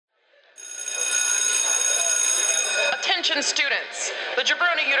Attention students, the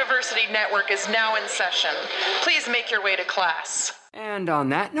Jabroni University Network is now in session. Please make your way to class. And on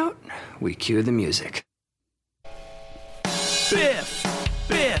that note, we cue the music. Biff,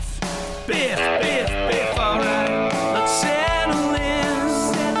 Biff, Biff, Biff, Biff, alright. Let's settle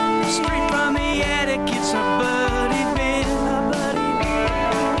in. Straight from the attic, it's our buddy Biff.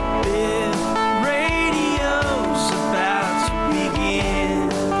 Biff Radio's about to begin.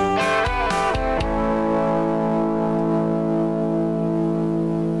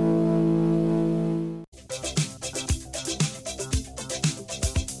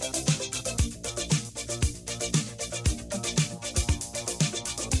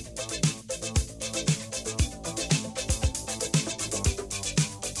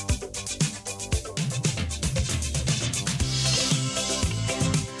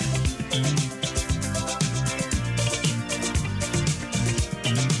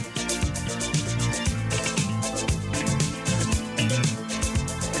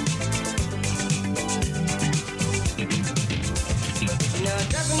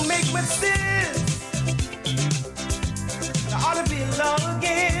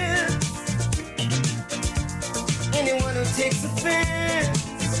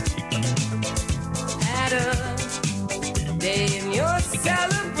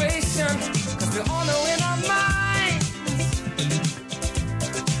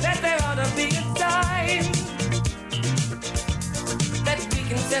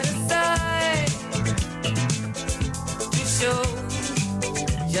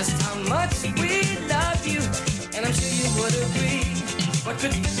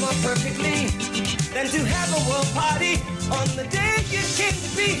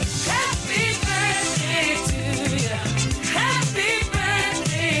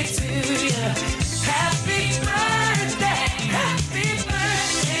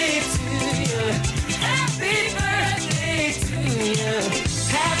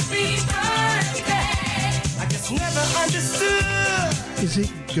 Is it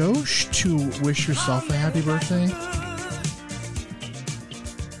gauche to wish yourself a happy birthday?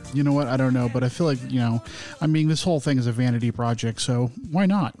 You know what? I don't know, but I feel like, this whole thing is a vanity project, so why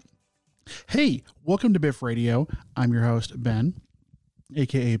not? Hey, welcome to Biff Radio. I'm your host, Ben,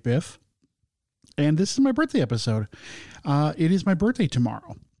 aka Biff, and this is my birthday episode. It is my birthday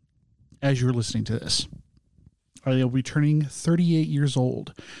tomorrow, as you're listening to this. I'll be turning 38 years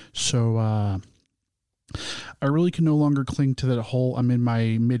old, so I really can no longer cling to that whole I'm in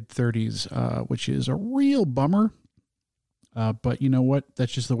my mid-30s, which is a real bummer. But you know what?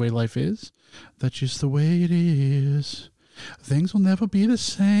 That's just the way life is. That's just the way it is. Things will never be the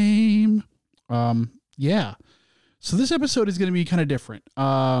same. Yeah. So this episode is going to be kind of different.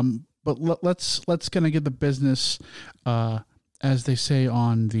 But let's kind of get the business, as they say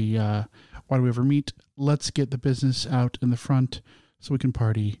on the Why Do We Ever Meet? Let's get the business out in the front so we can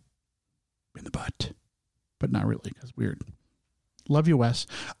party in the butt. But not really, because weird. Love you, Wes.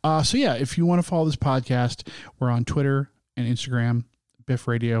 So yeah, if you want to follow this podcast, we're on Twitter and Instagram, Biff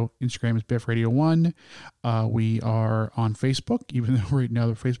Radio. Instagram is Biff Radio 1. We are on Facebook, even though right now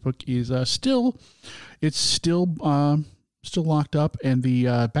the Facebook is still locked up, and the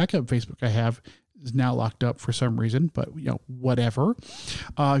backup Facebook I have is now locked up for some reason, but whatever.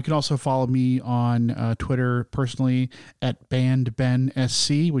 You can also follow me on Twitter personally at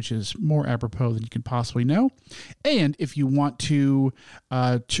BandBenSC, which is more apropos than you can possibly know. And if you want to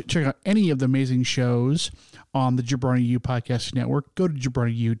check out any of the amazing shows on the Jabroni U Podcast Network, go to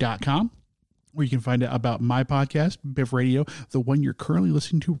jabroniu.com, where you can find out about my podcast, Biff Radio, the one you're currently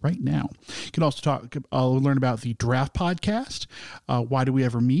listening to right now. You can also learn about the Draft Podcast, Why Do We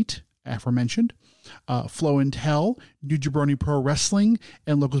Ever Meet, aforementioned, Flow and Tell, New Jabroni Pro Wrestling,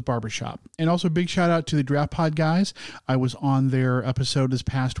 and Locals Barbershop. And also a big shout out to the Draft Pod guys. I was on their episode this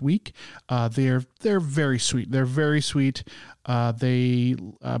past week. They're very sweet. They're very sweet. They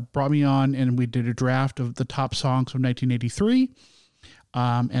brought me on and we did a draft of the top songs of 1983.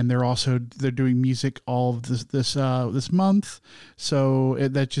 And they're doing music all of this month. So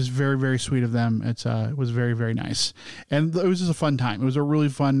that's just very, very sweet of them. It was very, very nice. And it was just a fun time. It was a really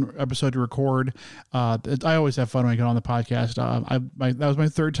fun episode to record. I always have fun when I get on the podcast. That was my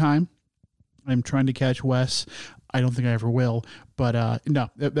third time. I'm trying to catch Wes. I don't think I ever will, but no,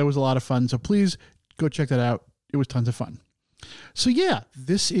 that was a lot of fun. So please go check that out. It was tons of fun. So yeah,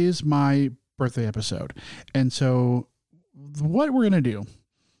 this is my birthday episode. And so what we're going to do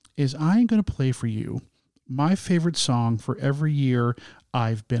is I'm going to play for you my favorite song for every year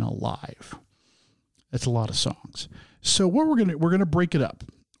I've been alive. That's a lot of songs. So what we're going to break it up.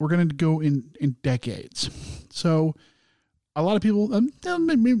 We're going to go in decades. So a lot of people,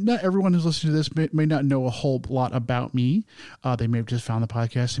 maybe not everyone who's listening to this may not know a whole lot about me. They may have just found the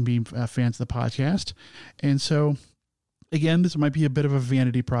podcast and be fans of the podcast. And so, again, this might be a bit of a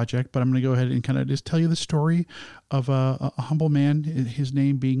vanity project, but I'm going to go ahead and kind of just tell you the story of a humble man, his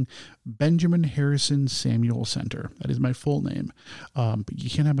name being Benjamin Harrison Samuel Center. That is my full name. But you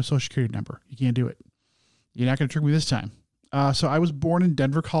can't have my social security number. You can't do it. You're not going to trick me this time. So I was born in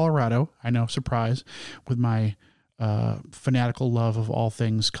Denver, Colorado. I know, surprise, with my fanatical love of all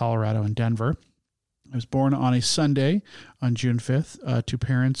things Colorado and Denver. I was born on a Sunday on June 5th to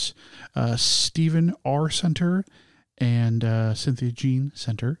parents Stephen R. Center and Cynthia Jean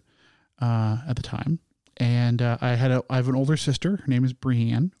Center at the time. And I have an older sister. Her name is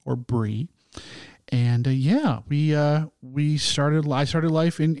Brianne, or Bree. And I started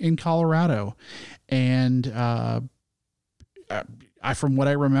life in Colorado. And from what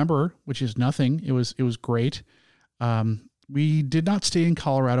I remember, which is nothing, it was great. We did not stay in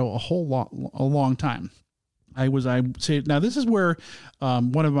Colorado a long time. I say now this is where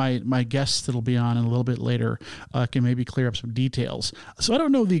one of my guests that'll be on in a little bit later can maybe clear up some details. So I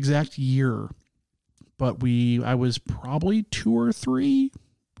don't know the exact year, but I was probably 2 or 3 ?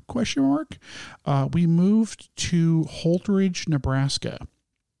 We moved to Holdridge, Nebraska.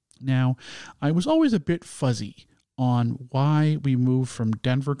 Now, I was always a bit fuzzy on why we moved from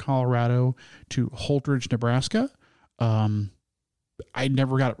Denver, Colorado to Holdridge, Nebraska. I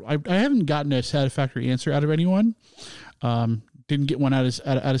haven't gotten a satisfactory answer out of anyone. Didn't get one out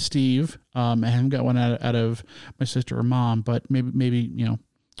of Steve. I haven't got one out of my sister or mom, but maybe,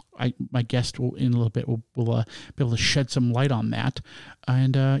 my guest will in a little bit will be able to shed some light on that.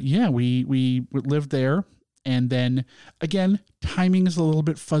 And, we lived there. And then again, timing is a little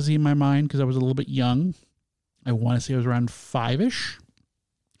bit fuzzy in my mind because I was a little bit young. I want to say I was around 5-ish.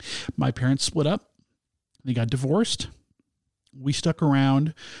 My parents split up. They got divorced. We stuck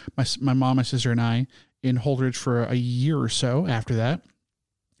around, my mom, my sister, and I, in Holdridge for a year or so after that.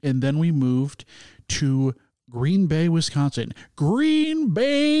 And then we moved to Green Bay, Wisconsin. Green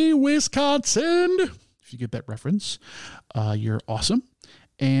Bay, Wisconsin! If you get that reference, you're awesome.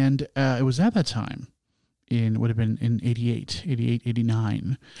 And it was at that time, would have been in 88,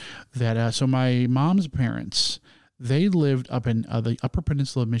 89, that so my mom's parents, they lived up in the Upper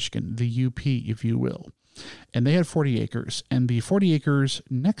Peninsula of Michigan, the UP, if you will. And they had 40 acres, and the 40 acres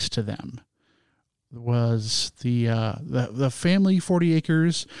next to them was the family 40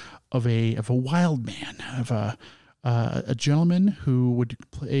 acres of a wild man, of a gentleman who would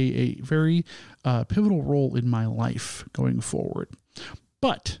play a very pivotal role in my life going forward.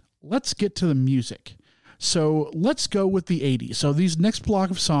 But let's get to the music. So let's go with the 80s. So these next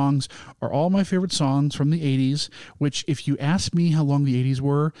block of songs are all my favorite songs from the 80s, which if you ask me how long the 80s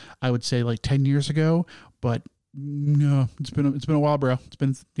were, I would say like 10 years ago, but no, it's been a while, bro. It's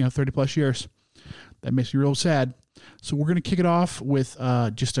been 30 plus years. That makes me real sad. So we're going to kick it off with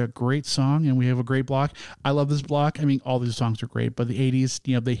just a great song, and we have a great block. I love this block. I mean, all these songs are great, but the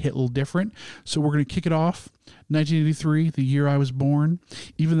 80s, they hit a little different. So we're going to kick it off. 1983, the year I was born.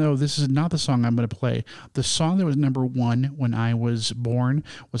 Even though this is not the song I'm going to play, the song that was number 1 when I was born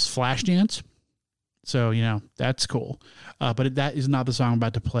was Flashdance. So, that's cool. But that is not the song I'm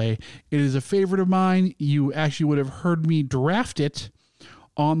about to play. It is a favorite of mine. You actually would have heard me draft it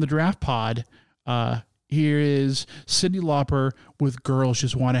on the Draft Pod. Here is Cyndi Lauper with Girls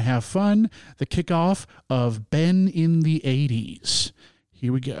Just Want to Have Fun, the kickoff of Ben in the 80s.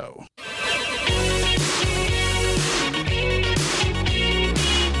 Here we go.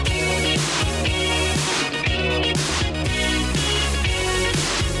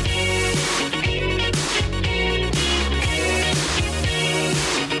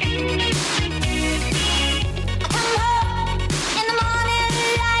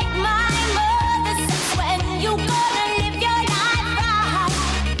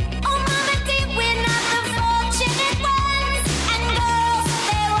 Fortunate ones and girls,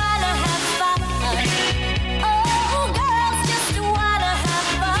 they wanna have fun.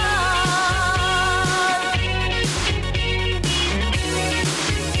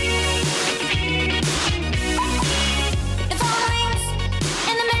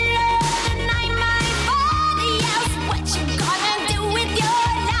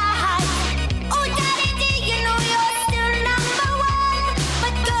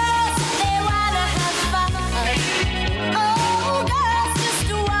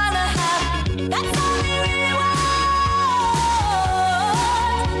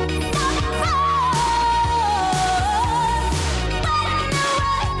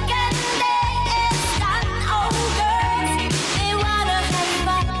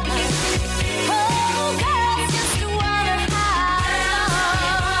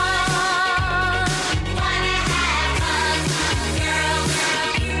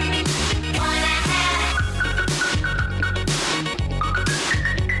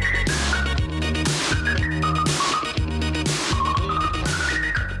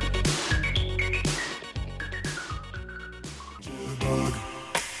 You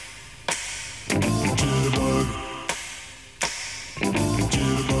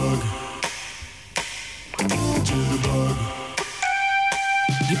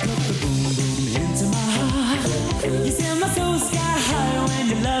put the boom boom into my heart. You send my soul sky high when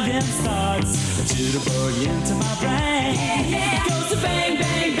your loving starts. A jitterbug into my brain. It goes to bang,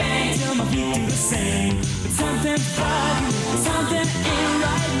 bang, bang till my feet do the same. But something's bugging, something ain't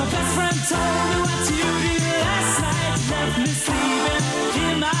right. My best friend told me what you did last night. You left me sleeping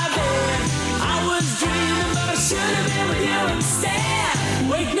in my bed. I was dreaming, but I should have been with you instead.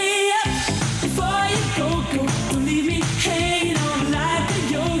 Wake me up before you go. Don't leave me hanging on like a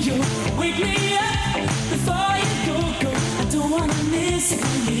yo-yo. Wake me up before you go. I don't wanna miss it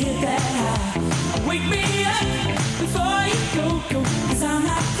when you hit that high. Wake me up before you go. Cause I'm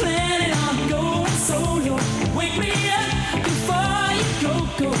not planning on going solo. Wake me up before you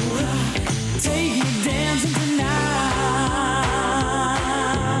go. Take me dancing tonight.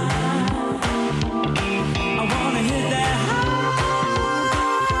 I wanna hit that high.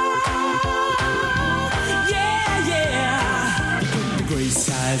 Yeah. You put the gray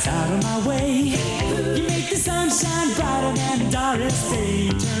skies out of my way. You make the sunshine brighter than Doris Day.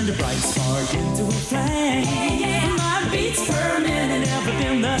 Turn the bright spark into a flame. My beats per minute never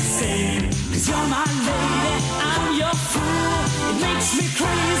been the same. Cause you're my lady, I'm your fool. It makes me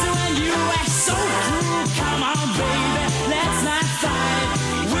crazy when you act so cruel. Come on, baby, let's not fight.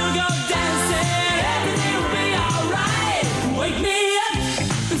 We'll go dancing, everything will be alright. Wake me up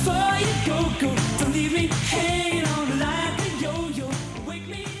before you go. Don't leave me hanging on like a yo-yo. Wake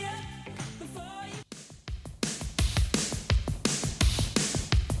me up before you...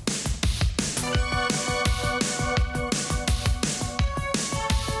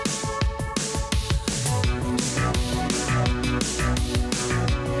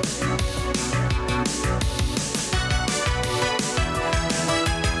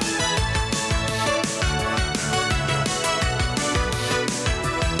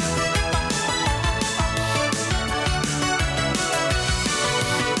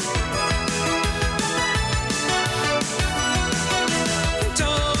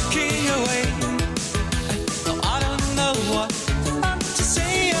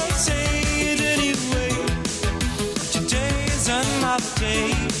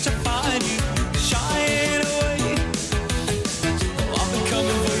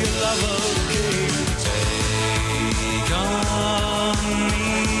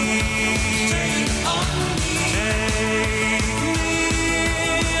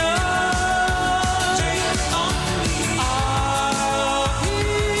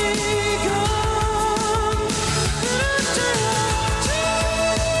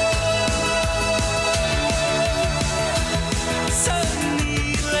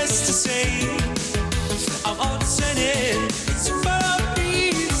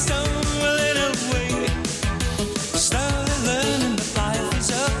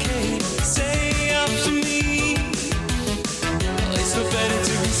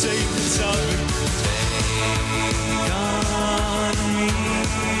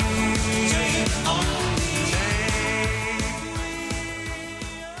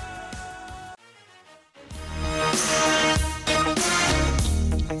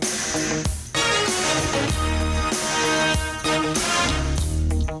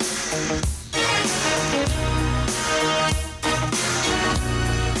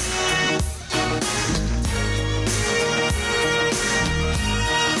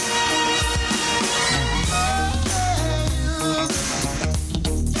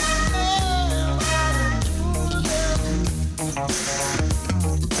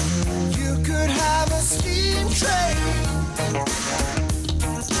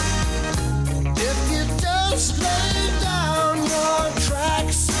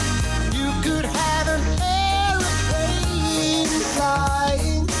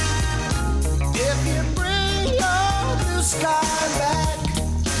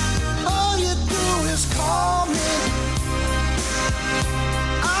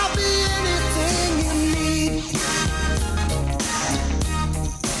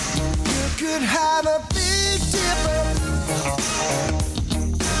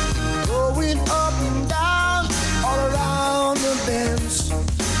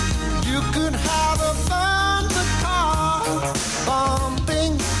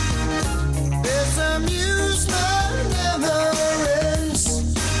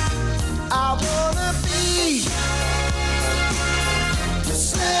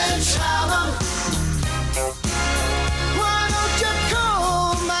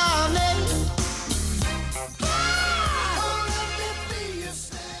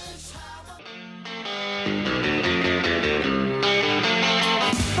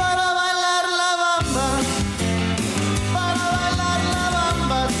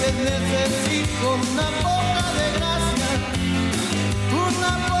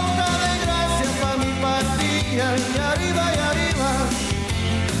 mía y arriba,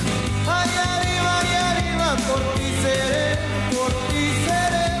 ay, arriba y arriba, por ti seré, por ti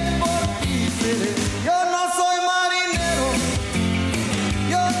seré, por ti seré. Yo no soy marinero,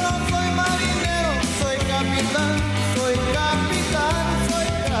 yo no soy marinero, soy capitán, soy capitán, soy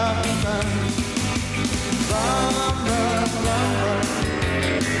capitán. Bamba, bamba,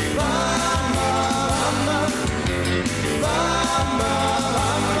 bamba, bamba, bamba,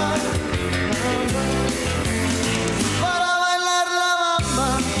 bamba. Para bailar la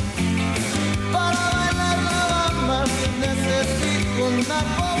bamba, necesito una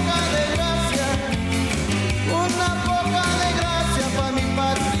poca de gracia para mi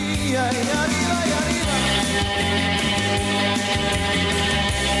patria y arriba y arriba.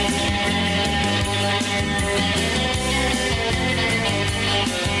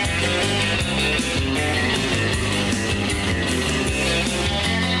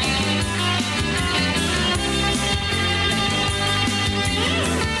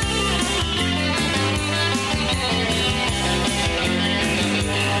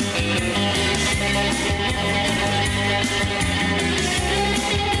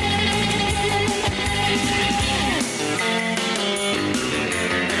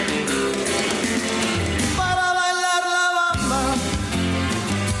 Para bailar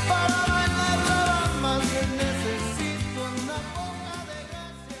la bamba, necesito una poca de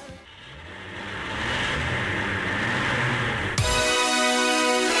gracia.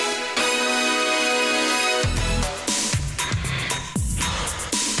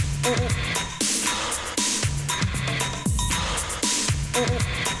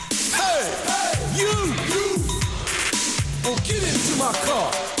 Hey, you, oh, get into my car.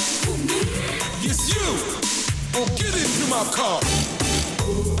 Yes, you, oh, get into my car.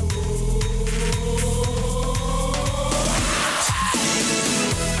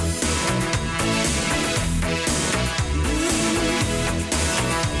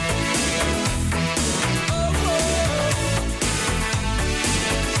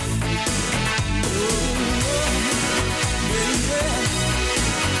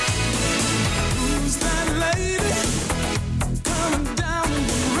 Who's that lady coming down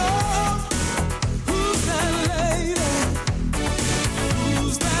the road? Who's that lady?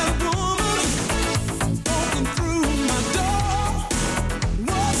 Who's that woman walking through my door?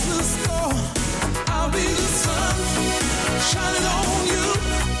 What's the score? I'll be the sun shining on you.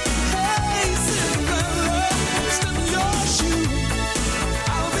 Hey, Cinderella, step in your shoe.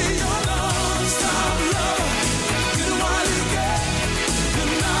 I'll be your non-stop lover. Get it while you get your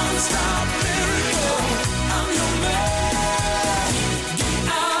non-stop miracle. I'm your man. Get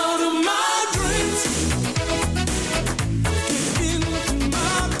out of my dreams. Get into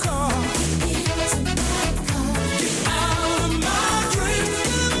my car. Get out of my dreams.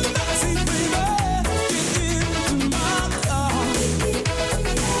 Get in the backseat, baby. Get into my car. Get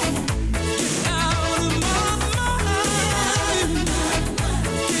out of my mind.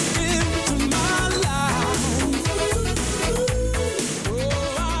 Get into my life.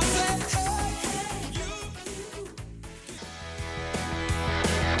 Oh, I said, hey, you.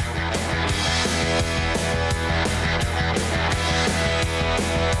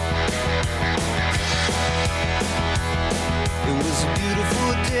 It was a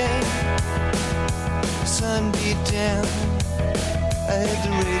beautiful day, sun beat down, I had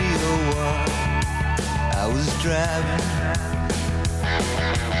the radio on, I was driving,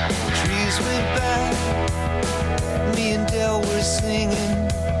 trees went by, me and Del were singing,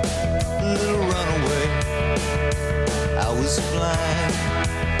 a little runaway, I was blind,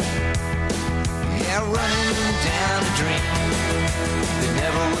 yeah, running down a dream, that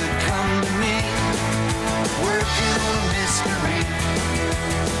never would come to me, working on a mystery,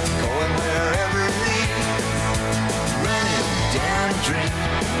 going wherever it leads, running down a dream.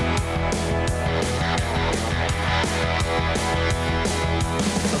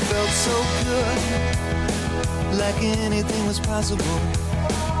 I felt so good, like anything was possible.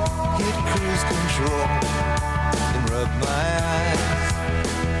 Hit cruise control and rub my eyes.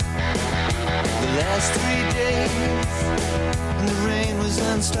 The last 3 days, and the rain was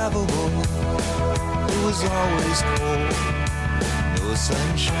unstoppable. It was always cold, no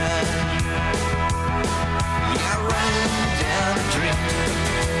sunshine. Yeah, running down a dream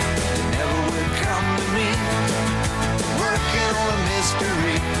that never would come to me. Working on a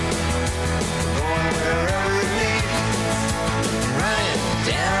mystery, going wherever it leads. Running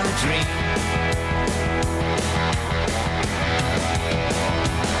down a dream.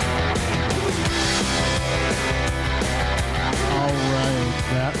 All right,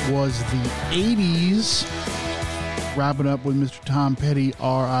 that was the 80s. Wrapping up with Mr. Tom Petty,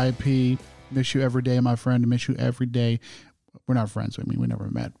 R.I.P. Miss you every day, my friend. Miss you every day. We're not friends. I mean, we never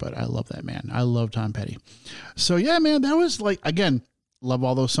met, but I love that man. I love Tom Petty. So yeah, man, that was like, again, love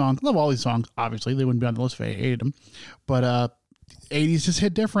all those songs. Love all these songs. Obviously, they wouldn't be on the list if I hated them. But 80s just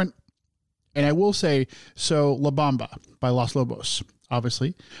hit different. And I will say, so La Bamba by Los Lobos,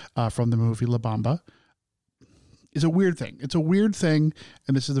 obviously, from the movie La Bamba, is a weird thing. It's a weird thing,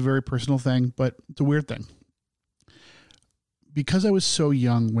 and this is a very personal thing, but it's a weird thing. Because I was so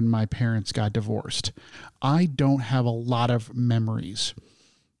young when my parents got divorced, I don't have a lot of memories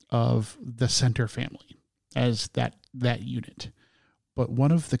of the Center family as that unit. But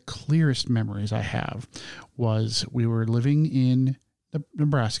one of the clearest memories I have was we were living in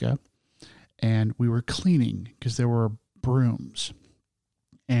Nebraska, and we were cleaning because there were brooms.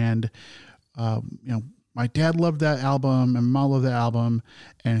 And, my dad loved that album and mom loved that album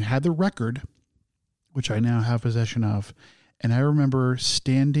and had the record, which I now have possession of. And I remember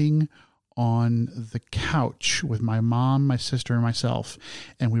standing on the couch with my mom, my sister, and myself,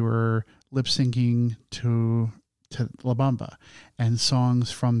 and we were lip syncing to La Bamba and songs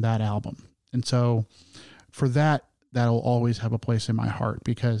from that album. And so for that'll always have a place in my heart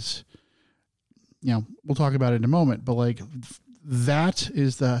because, we'll talk about it in a moment, but like that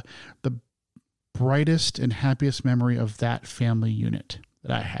is the brightest and happiest memory of that family unit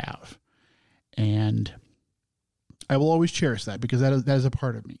that I have. And I will always cherish that because that is a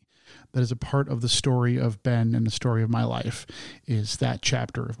part of me. That is a part of the story of Ben and the story of my life is that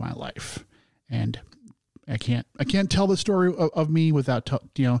chapter of my life. And I can't tell the story of me without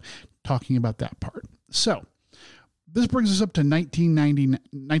talking about that part. So this brings us up to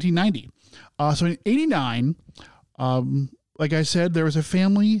 1990. So in 89, like I said, there was a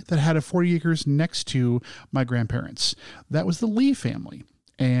family that had a 40 acres next to my grandparents. That was the Lee family.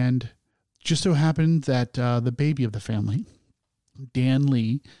 And just so happened that the baby of the family, Dan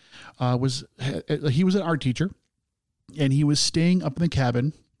Lee, was an art teacher, and he was staying up in the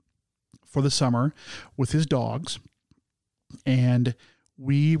cabin for the summer with his dogs. And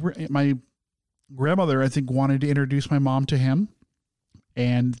my grandmother, I think, wanted to introduce my mom to him,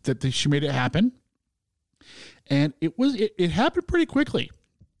 and that she made it happen. And it happened pretty quickly,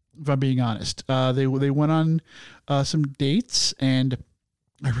 if I'm being honest. They went on some dates, and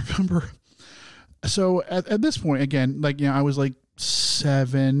I remember. So at this point, again, I was like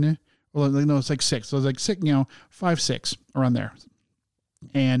 7, it's like 6. So I was like 6, 5, 6 around there.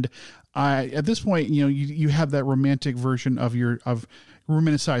 And at this point, you have that romantic version of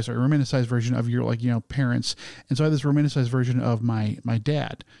romanticized version of your parents. And so I had this romanticized version of my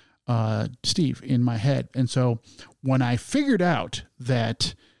dad, Steve, in my head. And so when I figured out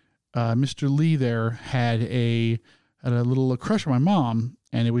that Mr. Lee there had a little crush on my mom,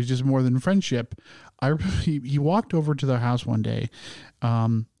 and it was just more than friendship, I remember he walked over to their house one day,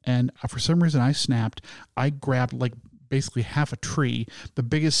 and for some reason I snapped. I grabbed basically half a tree, the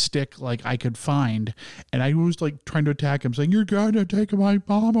biggest stick I could find, and I was trying to attack him, saying, "You're trying to take my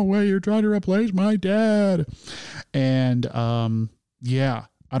mom away. You're trying to replace my dad." And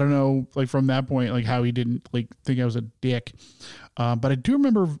I don't know, from that point, how he didn't think I was a dick. But I do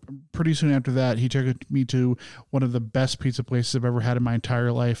remember pretty soon after that, he took me to one of the best pizza places I've ever had in my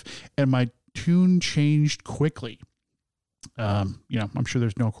entire life. And my tune changed quickly. I'm sure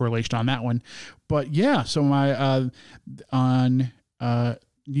there's no correlation on that one, but yeah. So on New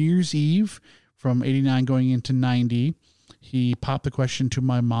Year's Eve from 89 going into 90, he popped the question to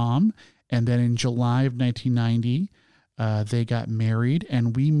my mom. And then in July of 1990, they got married,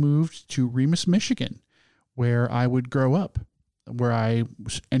 and we moved to Remus, Michigan, where I would grow up, where I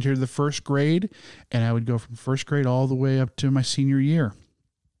entered the first grade, and I would go from first grade all the way up to my senior year.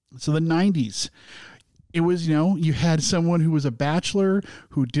 So the 90s, it was, you had someone who was a bachelor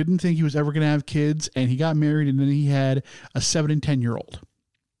who didn't think he was ever going to have kids, and he got married, and then he had a 7 and 10-year-old.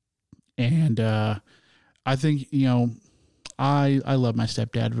 And I think, I love my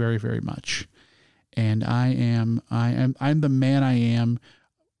stepdad very, very much. And I'm the man I am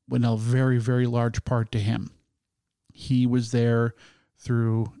in a very, very large part to him. He was there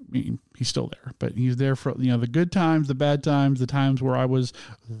he's still there, but he's there for, the good times, the bad times, the times where I was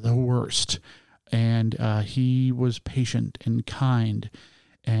the worst. And he was patient and kind,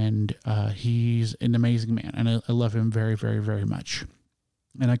 and he's an amazing man. And I love him very, very, very much.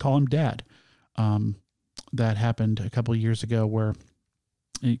 And I call him Dad. That happened a couple of years ago where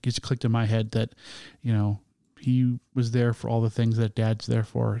it just clicked in my head that, he was there for all the things that Dad's there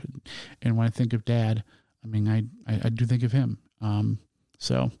for. And when I think of Dad, I do think of him. But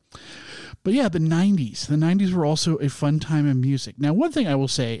yeah, the 90s were also a fun time in music. Now, one thing I will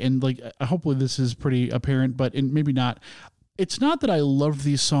say, and hopefully this is pretty apparent, but maybe not. It's not that I love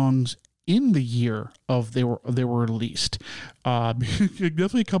these songs in the year of they were released.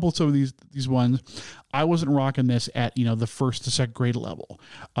 Definitely a couple of some of these ones. I wasn't rocking this at the first to second grade level,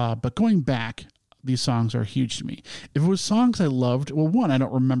 but going back, these songs are huge to me. If it was songs I loved, well, one, I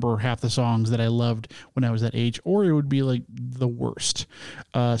don't remember half the songs that I loved when I was that age, or it would be like the worst.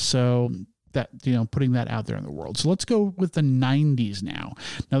 So that, putting that out there in the world. So let's go with the 90s now.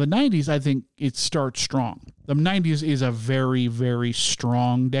 Now, the 90s, I think it starts strong. The 90s is a very, very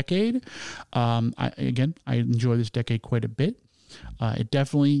strong decade. I enjoy this decade quite a bit. It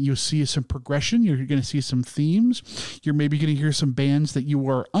definitely, you'll see some progression. You're going to see some themes. You're maybe going to hear some bands that you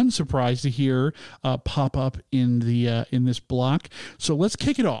are unsurprised to hear pop up in the in this block. So let's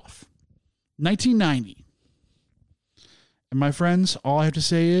kick it off. 1990. And my friends, all I have to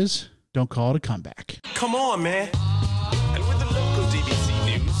say is, don't call it a comeback. Come on, man. And with the local DBC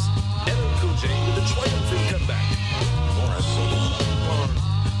news, LL Cool J with a triumphant comeback.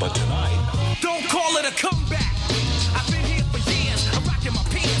 But tonight, don't call it a comeback. I've been here for years. I'm rocking my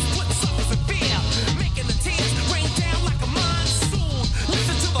pants, putting suckers in fear, making the tears rain down like a monsoon.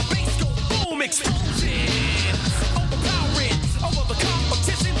 Listen to the bass go boom, explosion, overpowering over the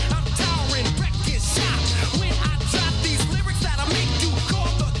competition. I'm towering, wrecking shop. When I drop these lyrics that I make you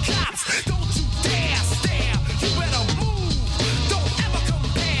call the cops. Don't you dare stare. You better move. Don't ever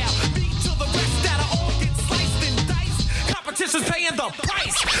compare me to the rest that are all get sliced and diced. Competition's paying the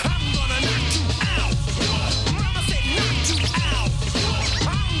price. I'm gonna knock you out. Mama said knock you out.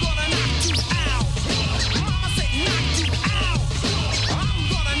 I'm gonna knock you out. Mama said knock you out. I'm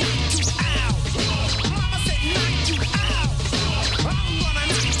gonna knock you out. Mama said knock you out. I'm gonna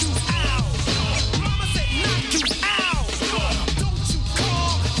knock you out. Mama said knock you out. Don't you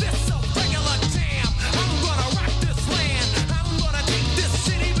call this a regular jam. I'm gonna rock this land. I'm gonna take this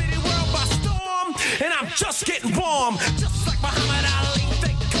city bitty world by storm. And I'm just getting warm. Just like Muhammad Ali,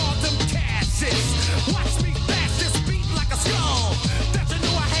 they called them Cassius. Watch me bash this beat like a skull that you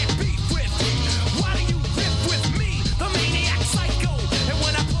knew I had beef with. Why do you riff with me, the maniac psycho? And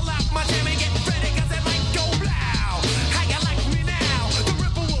when I pull out my jam and get ready, cause it might go blow. How you like me now? The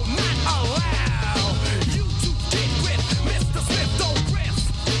ripple will not allow you to get with Mr. Smith, don't riff.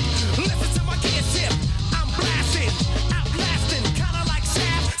 Listen to my gear shift. I'm blasting, outlasting, kinda like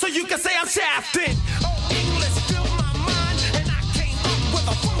Shaft, so you can say I'm shafting. Oh, English fill my mind, and I came up with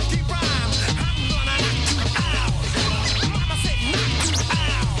a funky rhyme. I'm gonna knock you out. Mama said knock you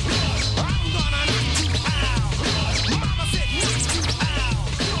out. I'm gonna knock you out. Mama said knock you out.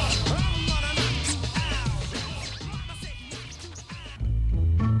 I'm gonna knock you out. Mama said knock you out.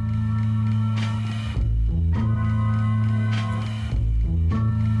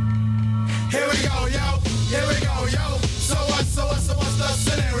 Here we go, yo. Here we go, yo. So what's the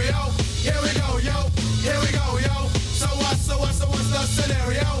scenario? Here we go, yo. Here we go, yo. So what's the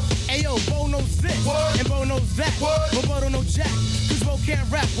scenario? Ayo, Bo knows this, What? and Bo knows that, What? but Bo don't know jack, cause Bo can't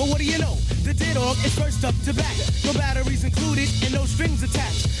rap. Well, what do you know? The D-Dog is first up to bat. No batteries included and no strings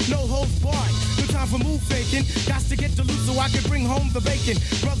attached. No holds barred. No time for move faking. Got to get to loose so I can bring home the bacon.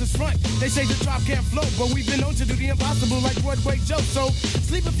 Brothers front, they say the drop can't flow, but we've been known to do the impossible like Broadway Joe. So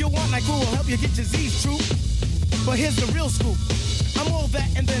sleep if you want, like who will help you get your Z's true. But here's the real scoop. I'm all that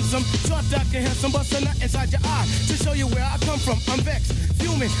and then some. Short, dark, and handsome, bust a nut inside your eye to show you where I come from. I'm vexed,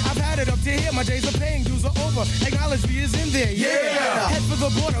 fuming. I've had it up to here. My days of paying dues are over. Acknowledge me is in there. Yeah. Head for the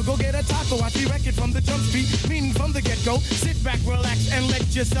border, go get a taco. I see record from the jump street, meaning from the get-go. Sit back, relax, and let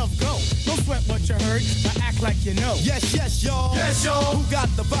yourself go. Don't sweat what you heard, but act like you know. Yes, y'all. Yes, y'all. Who got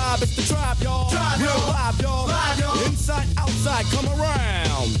the vibe? It's the tribe, y'all. Tribe, Real y'all. live, y'all. Live, y'all. Inside, outside, come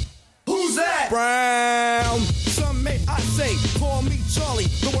around. Who's that? Brown. Some may I say, call me Charlie.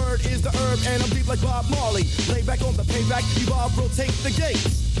 The word is the herb, and I'm deep like Bob Marley. Lay back on the payback, evolve, rotate the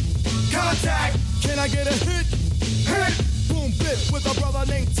gates. Contact. Can I get a hit? Hit. Boom, bit with a brother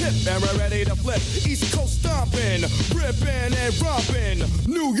named Tip, and we're ready to flip. East Coast stomping, ripping and romping.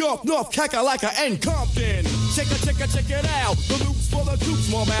 New York, North Kakalaka, and Compton. Check it out. The loops for the troops,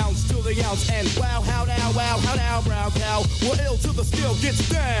 more bounds to the ounce. And wow, how now, brown cow. We're ill till the skill gets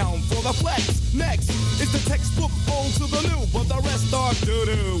down for the flex. Next is the textbook old to the new, but the rest are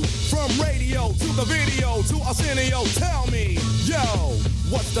doo-doo. From radio to the video to Arsenio, tell me, yo,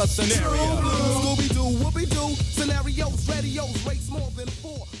 what's the scenario? Scooby-Doo, whoopie-doo, scenarios, radios, race more than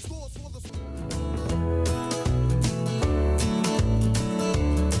 4. Scores for the...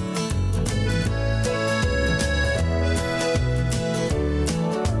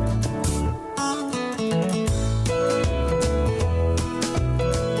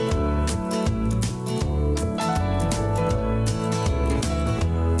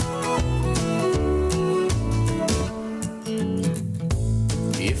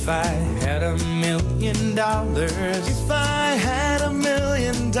 If I had $1 million, If I had $1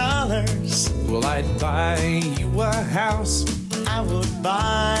 million, well, I'd buy you a house. I would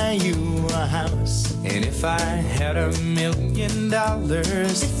buy you a house. And if I had $1 million,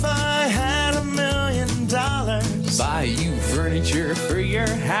 If I had $1 million, buy you furniture for your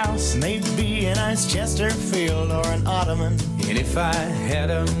house. maybe a nice Chesterfield or an ottoman. And if I had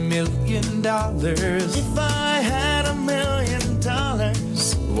 $1 million, If I had $1 million,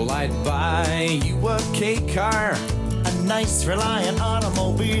 well, I'd buy you a K car. a nice Reliant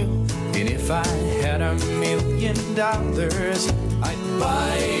automobile. And if I had $1 million, I'd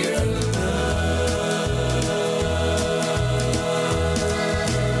buy your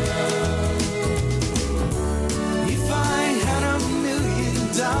If I had $1 million,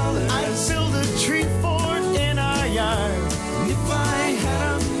 I'd build a tree fort in our yard. if I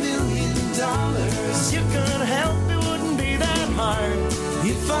had $1 million, You could help, it wouldn't be that hard.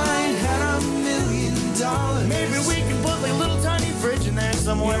 if I had $1 million, Maybe we could put like a little tiny fridge in there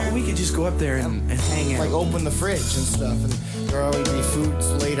somewhere. we could just go up there and hang out. Like open the fridge and stuff, and there always be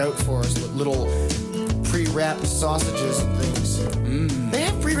foods laid out for us, little pre-wrapped sausages and things. They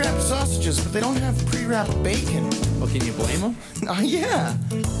have pre-wrapped sausages, but they don't have pre-wrapped bacon. Well, can you blame them? Yeah.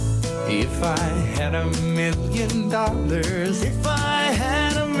 If I had $1 million, If I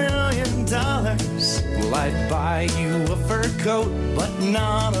had $1 million, well, I'd buy you a fur coat. but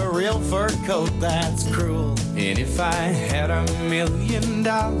not a real fur coat, that's cruel. And if I had $1 million,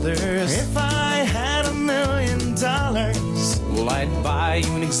 If I had $1 million, well, I'd buy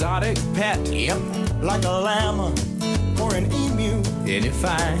you an exotic pet. Yep. like a llama or an emu. And if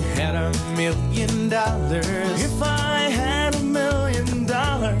I had $1 million, If I had $1 million,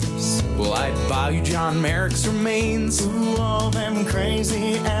 well, I'd buy you John Merrick's remains. ooh, all them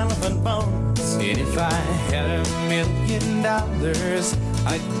crazy elephant bones. And if I had $1 million,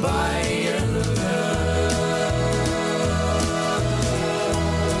 I'd buy your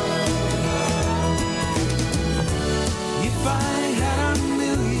If I had $1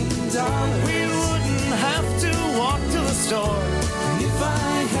 million, We wouldn't have to walk to the store. if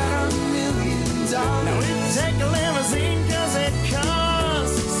I had $1 million, Now we'd take a limousine 'cause it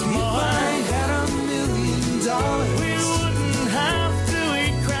costs if more. I had $1 million, We wouldn't have to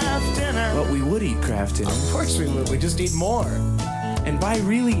eat Kraft dinner. but we would eat Kraft dinner Of course we would. We just need more. and buy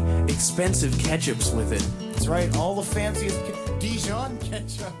really expensive ketchups with it. That's right. All the fanciest Dijon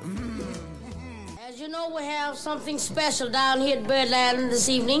ketchup. As you know, we have something special down here at Birdland this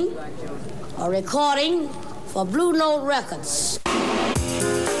evening. A recording for Blue Note Records.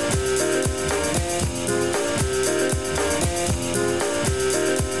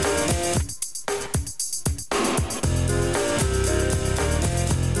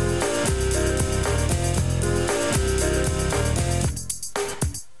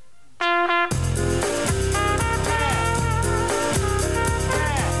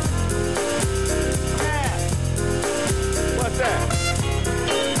 What's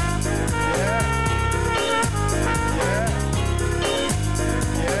that?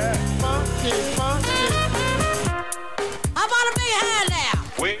 Funky, funky. How about a big hand now?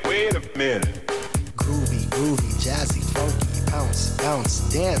 Wait a minute. Groovy, groovy, jazzy, funky, bounce, bounce,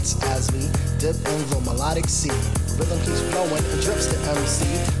 dance as we dip in the melodic sea. Rhythm keeps flowing and drips to MC.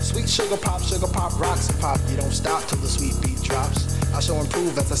 Sweet sugar pop, rocks and pop. You don't stop till the sweet beat drops. I shall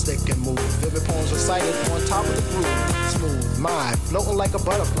improve as I stick and move. Vivid poems recited on top of the groove. Smooth, mind, floating like a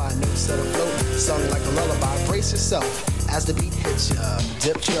butterfly. Notes set afloat, sung like a lullaby. Brace yourself as the beat hits ya.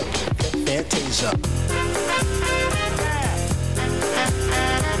 Dip, trip, fantasia.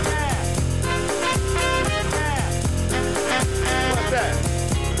 What's that?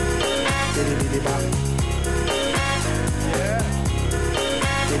 Diddy-diddy-bop.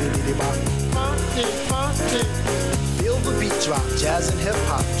 Diddy-diddy-bop. Funky, funky. Feel the beat drop, jazz and hip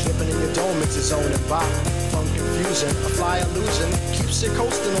hop, dripping in your dome, it's its own and bop. Funk confusion, a fly illusion, keeps you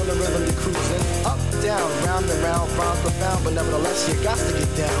coasting on the rhythm you're cruising. Up, down, round and round, rhymes profound, but nevertheless you got to get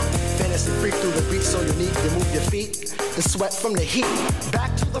down. Fantasy freak through the beat so unique, you move your feet and sweat from the heat.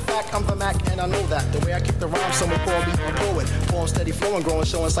 Back to the fact, I'm the Mac and I know that. The way I kick the rhyme, someone call me a poet. Poem steady flowing, growing,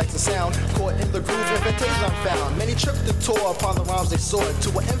 showing sights and sound. Caught in the groove, invitation I'm found. Many tripped the tour upon the rhymes they soared to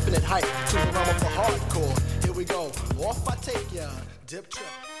an infinite height, to the realm of the hardcore. Here we go, off I take ya, dip trip.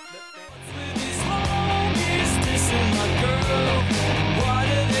 What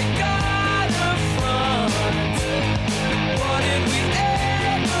have they got up front? What did we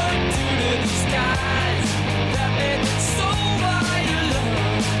ever do to these guys that made them so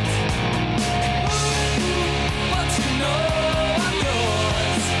violent? But you know I'm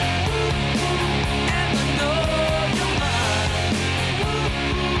yours, and I know you're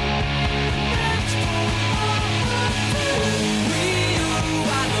mine.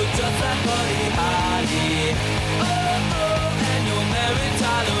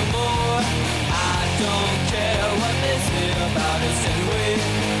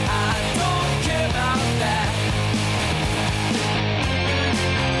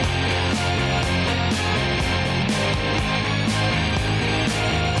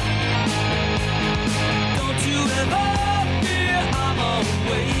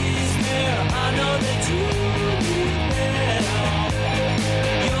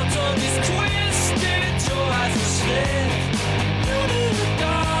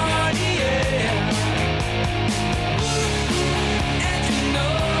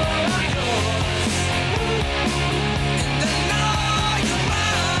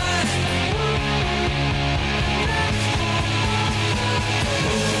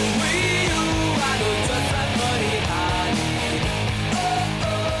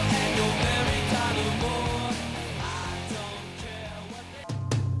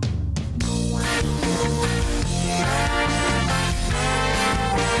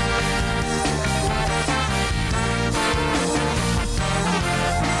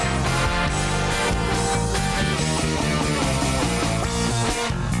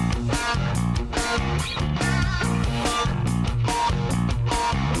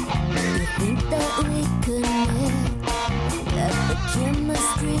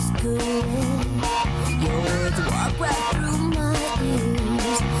 is cool. Your words walk right through my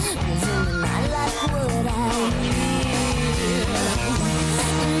ears. 'Cause in the night like what I hear.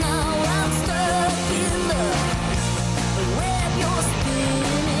 And now I'm stuck in the web you're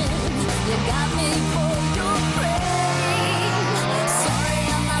spinning. You got me for your prey. Sorry,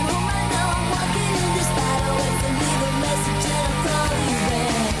 I'm not home right now. I'm walking in this battle. If you leave a message, I'll call you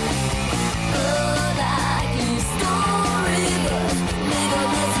back. Oh, like your story, but leave a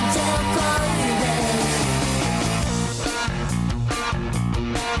message, I'll call you back.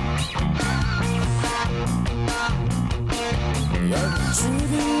 You're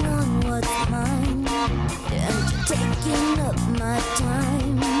intruding on what's mine, and you're taking up my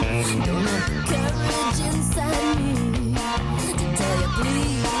time. Don't have the courage inside me to tell you,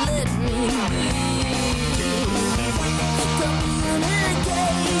 please let me be. Communication,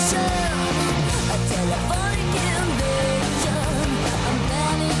 a telephonic invasion. I'm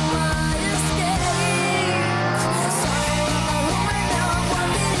planning my escape. Sorry, I'm not home right now. I'm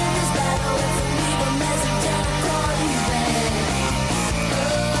walking in this battle. If you leave a message, I'll call you back.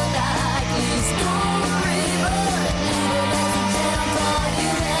 Oh, like your story, but leave a message, I'll call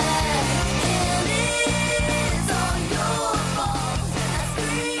you back. And it's all your fault. I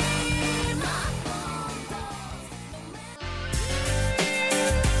scream my phone calls.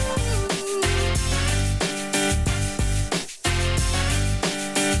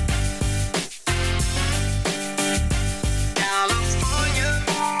 California,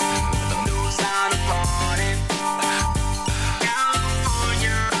 knows how to party.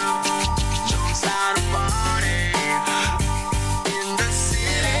 California, knows how to party. In the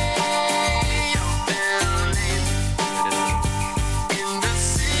city of Berlin. In the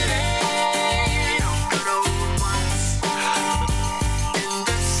city of good old ones. In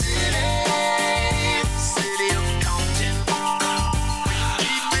the city of Compton.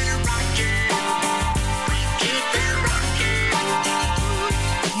 Keep it rocking. Keep it rocking.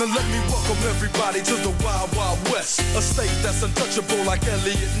 Now let me welcome everybody to the Wild Wild West, a state that's untouchable like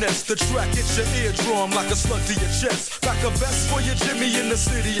Elliot Ness. The track hits your eardrum like a slug to your chest. Back a vest for your Jimmy in the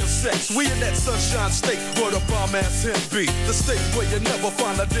city of sex. We in that sunshine state where the bomb ass him be. The state where you never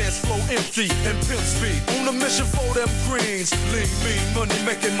find a dance floor empty and pimp speed. On a mission for them greens. Lean, mean, money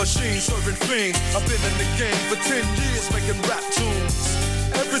making machines serving fiends. I've been in the game for 10 years making rap tunes.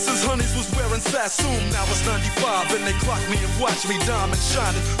 Ever since Honeys was wearing Sassoon, now it's 95 and they clock me and watch me diamond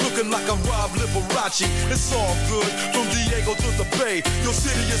shining, looking like I'm Rob Liberace. It's all good from Diego to the Bay. Your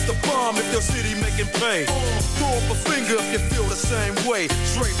city is the bomb if your city making pay. Throw up a finger if you feel the same way.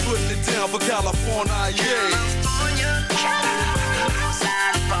 Straight putting it down for California, yeah. California, knows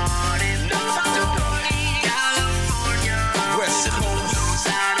how to party. Knows how to party. California, West Coast. knows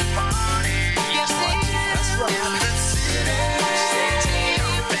how to party. Yes, that's right. In the city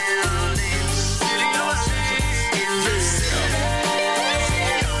of Berlin. City of Los Angeles. In the city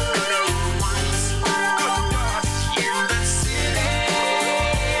of good old ones. Good ones. In the city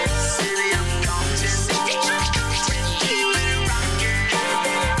of Compton. Keep it rocking.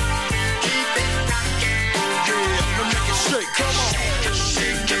 Keep it rocking. Yeah, now make it shake, come on.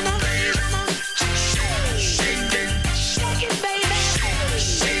 Shake it, baby. Shake it. Shake it, baby.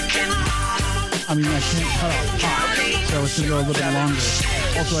 Shake it. I mean, I can't cut off pop, so it's gonna go a little bit longer.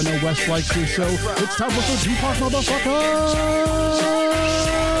 Also, I know Wes likes this show. It's time for some Tupac, motherfucker!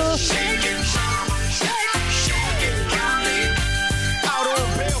 Out on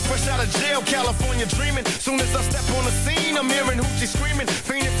bail, fresh out of jail, California dreaming. Soon as I step on the scene, I'm hearing hoochie screaming,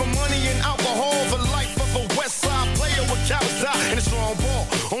 fiending for money and alcohol. The life of a West Side player with cowards die in a strong ball.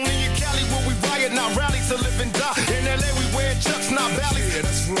 Only in Cali will we riot, not rally to live and die. In LA we wear chucks, not valleys. Yeah,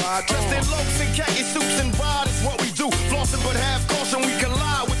 that's right. Dressed in loafs and khaki suits and ride is what we do. Flossing but have caution, we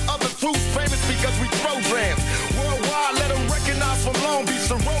collide with other troops. Famous because we throw grams. Worldwide, let them recognize from Long Beach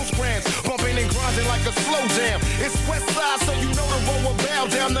to Rosecrans. Bumping and grinding like a slow jam. It's West Side, so you know the road will bow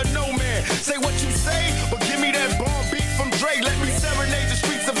down to no man. Say what you say, but give me that bomb beat from Dre. Let me serenade the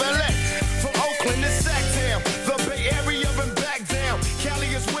streets of LA. From Oakland to Sacktown, the Bay Area and back down. Cali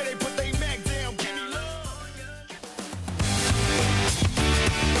is where they put they Mac down. Give me love.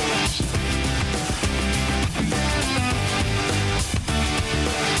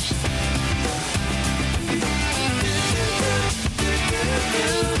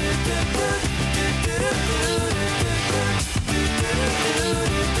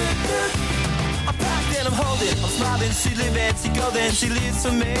 I'm packed and I'm holding, I'm smiling, she living, she golden, she lives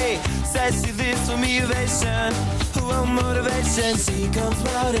for me. Says she lives for me, ovation, her own motivation. She comes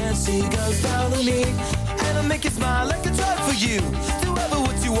round and she goes down on me, and I make you smile like a drug for you. Do ever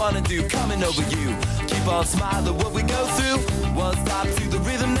what you wanna do, coming over you. Keep keep on smiling. What we go through, one stop to the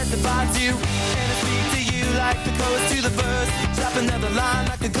rhythm that defines you. And I speak to you like the chorus to the verse. Drop another line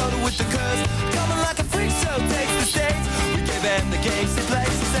like a coda with the curse. Coming like a freak show takes the stage. We gave them the gates to place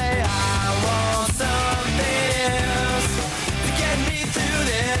to say, I want something else to get me through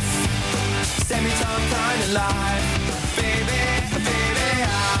this. Send me time in life. Baby, baby,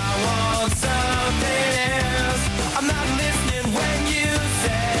 I want something else. I'm not listening when you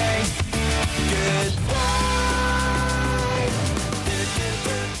say goodbye.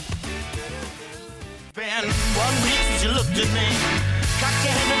 Been 1 week since you looked at me. Cock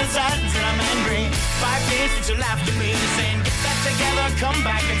your head to the side and said I'm angry. 5 days since you laughed at me, saying get that together, come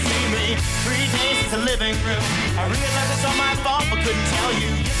back and see me. 3 days since the living room. I realized it's all my fault, but couldn't tell you.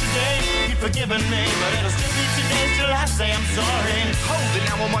 Yesterday you'd forgiven me, but it'll still be 2 days till I say I'm sorry. Hold it,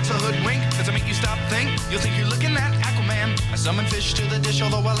 now I want to hoodwink. Does it make you stop think? You'll think you're looking at Aquaman. I summon fish to the dish,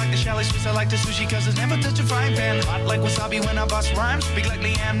 although I like the chalet Swiss, I like the sushi, cause it's never touch a frying pan. Hot like wasabi when I bust rhymes, big like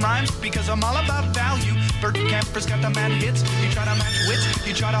Leanne rhymes, because I'm all about value. Bert Camper's got the mad hits. You try to match wits,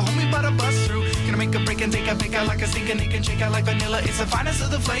 you try to hold me but I bust through. Gonna make a break and take a pick out like a stinking ink and shake out like vanilla. It's the finest of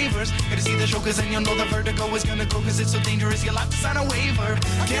the flavors. Gonna see the show cause then you'll know the vertigo is gonna go cause it's so dangerous you'll have to sign a waiver.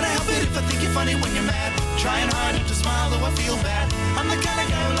 Can't I help it if I think you're funny when you're mad? Trying hard not to smile though I feel bad. I'm the kind of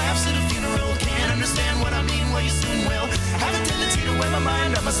guy who laughs at a funeral. Can't understand what I mean, well you soon will. I have a tendency to wear my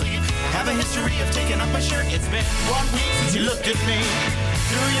mind on my sleeve. I have a history of taking off my shirt. It's been 1 week since you looked at me.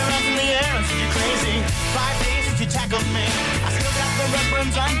 Threw your arms in the air and said you're crazy. 5 days since you tackled me. I still got the red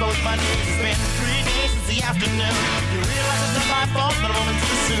burns on both my knees. It's been 3 days since the afternoon. You realize it's not my fault, but I'm only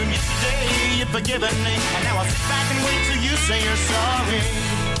too soon. Yesterday you've forgiven me, and now I'll sit back and wait till you say you're sorry.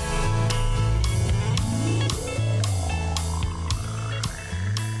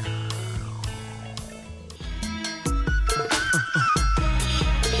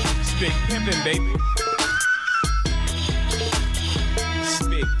 Big pimpin', baby.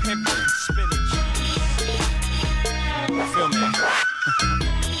 Big pimpin', spinach. Feel me?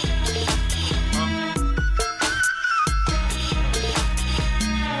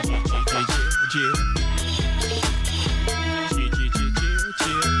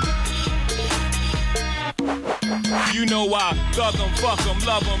 You know I thug 'em, fuck 'em,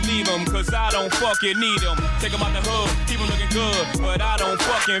 love 'em, leave 'em, cause I don't fucking need 'em. Take 'em out the hood, keep 'em looking good, but I don't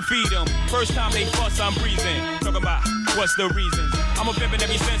fucking feed 'em. First time they fuss, I'm breezing. Talking about what's the reasons. I'm a pimp in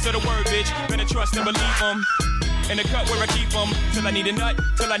every sense of the word, bitch. Better trust and believe 'em. In the cut where I keep 'em, till I need a nut,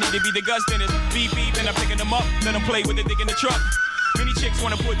 till I need to be the guts, then it's beep beep, and I'm picking 'em up, let 'em play with the dick in the truck. Many chicks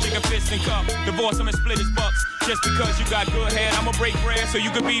wanna put chicken fist in cup, divorce 'em and split his bucks. Just because you got good head, I'ma break bread so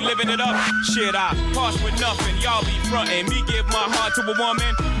you could be living it up. Shit, I pass with nothing, y'all be frontin'. Me give my heart to a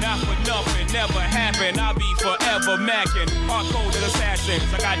woman, not for nothing, never happen. I'll be forever macking, hard-coded assassins.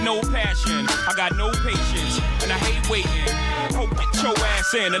 I got no passion, I got no patience, and I hate waiting. Hope get your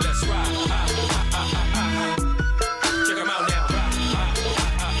ass in and let's ride. Check 'em out now.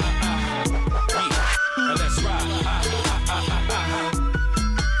 Yeah, let's ride.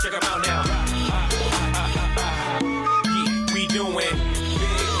 Check 'em out now. Yeah, we doing big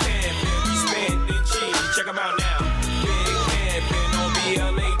pimpin', we spending cheese. Check 'em out now. Big pimpin' on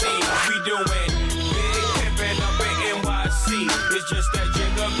BLAD. We doing big pimpin' up in NYC. It's just that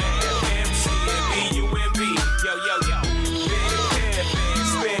Jigga Man, MC and BUMB. Yo, yo, yo. Big pimpin',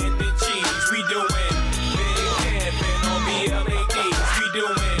 spending cheese. We doing big pimpin' on BLAD. We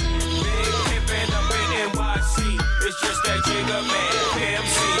doing big pimpin' up in NYC. It's just that Jigga Man,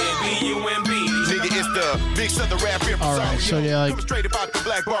 MC and BUMB. Nigga, it's the big southern rap impresario. All right, so yeah, like, Straight about the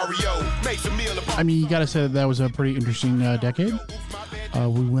black barrio. Makes a meal of I mean, you gotta say that was a pretty interesting decade.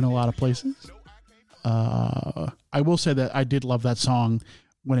 We went a lot of places. I will say that I did love that song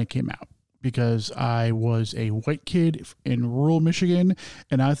when it came out because I was a white kid in rural Michigan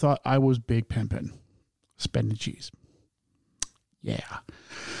and I thought I was big pimpin', spending cheese. Yeah.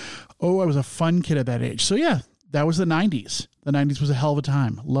 Oh, I was a fun kid at that age. So yeah, that was the 90s. The 90s was a hell of a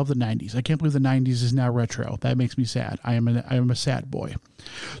time. Love the 90s. I can't believe the 90s is now retro. That makes me sad. I am a sad boy.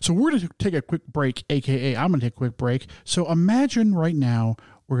 So we're going to take a quick break, a.k.a. I'm going to take a quick break. So imagine right now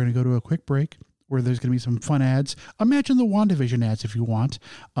we're going to go to a quick break where there's going to be some fun ads. Imagine the WandaVision ads if you want.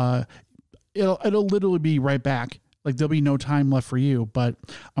 It'll literally be right back. Like there'll be no time left for you, but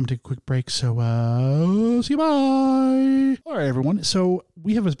I'm going to take a quick break. So see you, bye. All right, everyone. So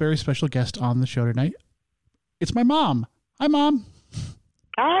we have a very special guest on the show tonight. It's my mom. Hi, Mom.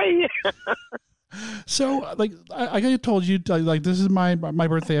 Hi. So, like I told you, like this is my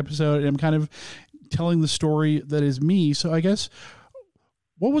birthday episode, and I'm kind of telling the story that is me. So, I guess,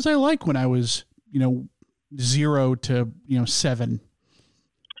 what was I like when I was, 0 to 7?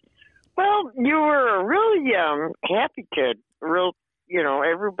 Well, Well, you were a really happy kid. Real,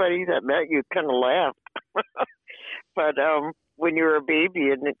 everybody that met you kind of laughed. But when you were a baby,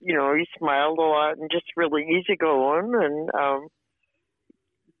 and you smiled a lot and just really easygoing, and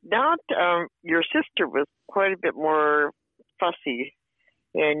your sister was quite a bit more fussy,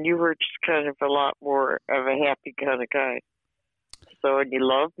 and you were just kind of a lot more of a happy kind of guy. So, and you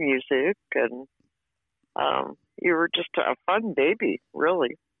loved music, and you were just a fun baby,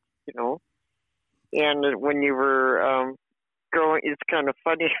 really, And when you were growing, it's kind of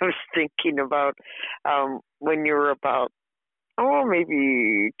funny. I was thinking about when you were about,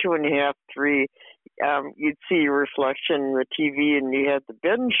 maybe 2.5, 3, you'd see your reflection in the TV, and you had the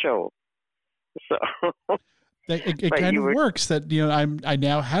Ben show. So it kind of works that I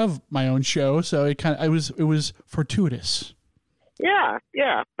now have my own show, so it was fortuitous. Yeah,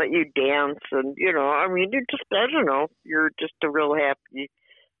 but you dance, and you're just, I don't know, you're just a real happy,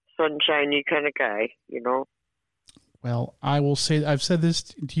 sunshiny kind of guy, Well, I will say, I've said this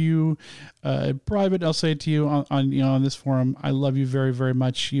to you in private. I'll say it to you on this forum. I love you very, very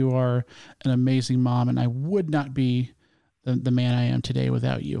much. You are an amazing mom, and I would not be the man I am today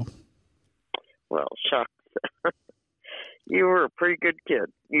without you. Well, shucks. You were a pretty good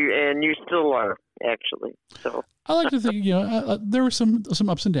kid, and you still are, actually. So I like to think, there were some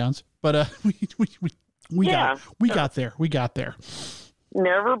ups and downs, but we got there. We got there.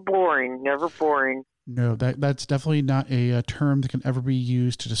 Never boring. No, that's definitely not a term that can ever be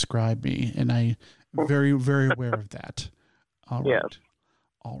used to describe me, and I'm very, very aware of that. All right. Yes.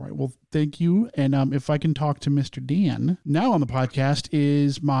 All right. Well, thank you. And if I can talk to Mr. Dan now on the podcast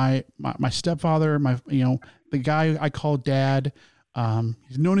is my stepfather, the guy I call Dad.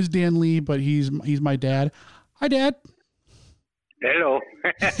 He's known as Dan Lee, but he's my dad. Hi, Dad. Hello.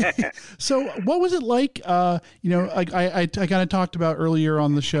 So what was it like, I kind of talked about earlier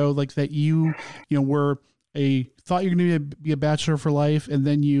on the show, like that you thought you were going to be a bachelor for life, and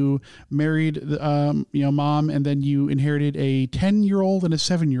then you married, mom, and then you inherited a 10-year-old and a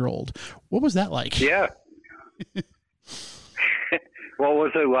 7-year-old. What was that like? Yeah. What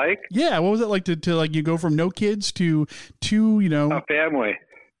was it like? Yeah. What was it like to like you go from no kids to a family?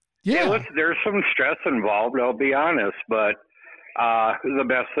 Yeah. There's some stress involved, I'll be honest, but the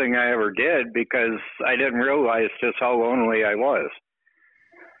best thing I ever did, because I didn't realize just how lonely I was.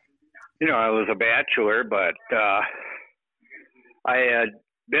 I was a bachelor, but I had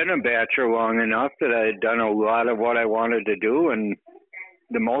been a bachelor long enough that I had done a lot of what I wanted to do, and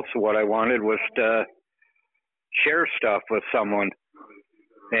the most of what I wanted was to share stuff with someone,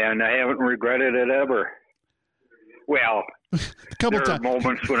 and I haven't regretted it ever. Well, there are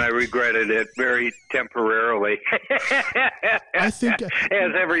moments when I regretted it very temporarily. I think,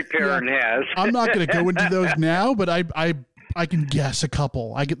 as every parent has. I'm not going to go into those now, but I can guess a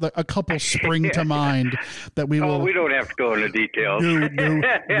couple. I get a couple spring to mind that we will. Oh, we don't have to go into details.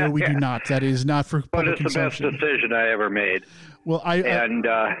 No, we do not. That is not for public But it's consumption. the best decision I ever made. Well,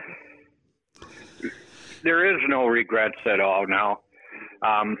 there is no regrets at all now.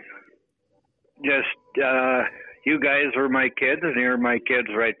 You guys were my kids, and you're my kids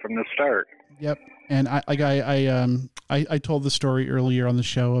right from the start. Yep. And I told the story earlier on the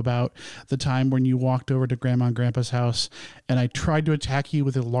show about the time when you walked over to Grandma and Grandpa's house, and I tried to attack you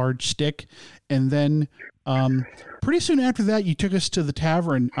with a large stick, and then pretty soon after that, you took us to the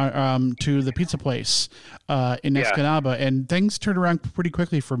tavern, to the pizza place in Escanaba, and things turned around pretty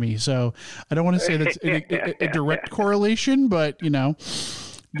quickly for me. So I don't want to say that's a direct correlation, but you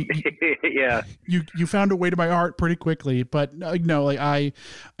found a way to my heart pretty quickly. But I've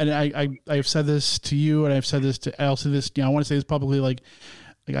said this to you, and I've said this to I'll say this, I want to say this publicly, like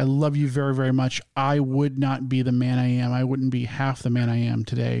I love you very, very much. I would not be the man I am. I wouldn't be half the man I am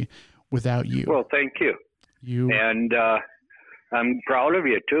today without you. Well, thank you. And I'm proud of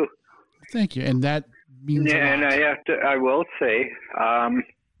you too. Thank you. And that means a lot. And I will say,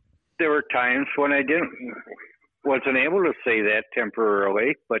 there were times when I wasn't able to say that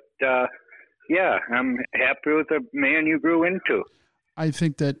temporarily, but I'm happy with the man you grew into. I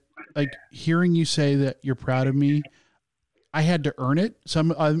think that, like, hearing you say that you're proud of me, I had to earn it.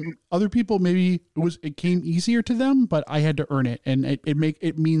 Some other people, maybe it came easier to them, but I had to earn it, and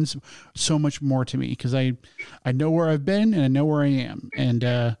it means so much more to me because I know where I've been and I know where I am, and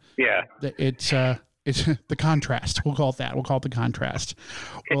it's the contrast. We'll call it that. We'll call it the contrast.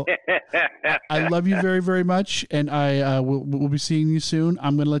 Well, I love you very, very much, and I we'll be seeing you soon.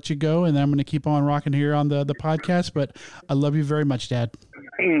 I'm going to let you go, and I'm going to keep on rocking here on the podcast. But I love you very much, Dad.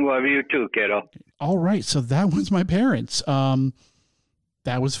 Love you too, kiddo. All right, so that was my parents. That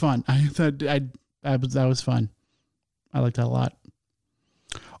was fun. I thought that was fun. I liked that a lot.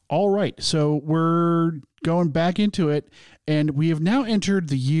 All right, so we're going back into it, and we have now entered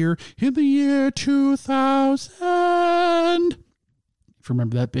the year 2000. If you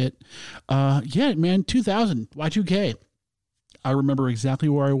remember that bit. Yeah, man, 2000, Y2K. I remember exactly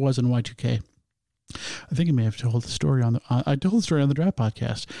where I was in Y2K. I think I may have told the story on the Draft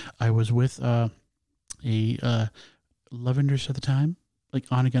podcast. I was with Lavenders at the time, like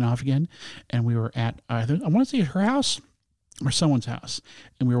on again, off again, and we were at I want to say at her house or someone's house,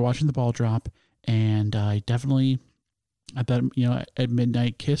 and we were watching the ball drop, and I definitely at that at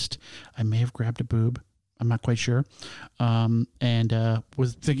midnight kissed. I may have grabbed a boob. I'm not quite sure, and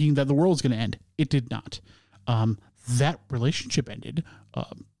was thinking that the world was going to end. It did not. That relationship ended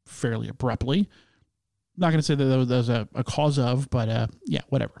fairly abruptly. Not going to say that that was a cause of, but yeah,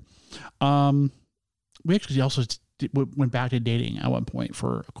 whatever. We actually also went back to dating at one point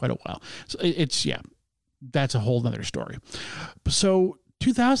for quite a while. So that's a whole nother story. So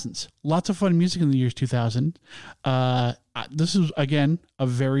 2000s, lots of fun music in the years 2000. This is, again, a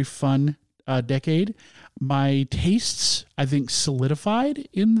very fun decade. My tastes, I think, solidified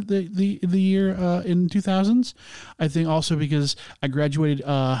in the year in 2000s. I think also because I graduated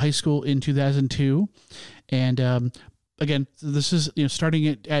high school in 2002, and again, this is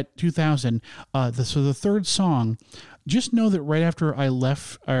starting at 2000. So the third song. Just know that right after I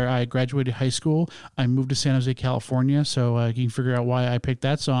graduated high school, I moved to San Jose, California. So you can figure out why I picked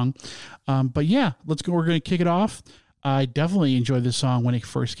that song. But yeah, let's go. We're going to kick it off. I definitely enjoyed this song when it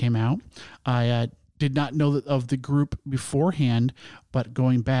first came out. I did not know of the group beforehand, but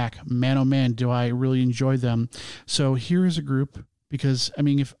going back, man, oh man, do I really enjoy them. So here is a group, because, I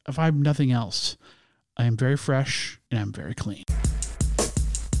mean, if I'm nothing else, I am very fresh and I'm very clean.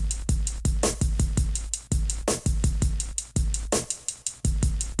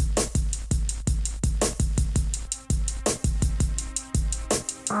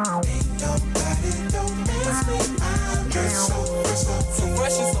 So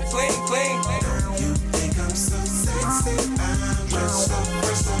fresh and so clean. You think I'm so sexy? I'm just so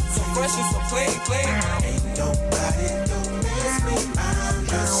fresh and so clean. Ain't nobody don't miss me. I'm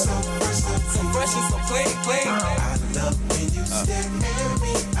just so fresh and so clean. I love when you stare at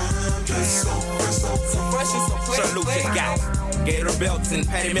me. I'm just so fresh and so clean. Sir Lucius got Gator belts and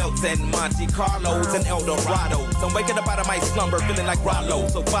Patty Melts and Monte Carlos and Eldorados. I'm waking up out of my slumber feeling like Rollo.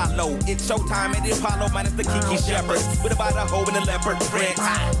 So follow, it's showtime at the Apollo minus the Kiki Shepherds. With about a hoe and a leopard print.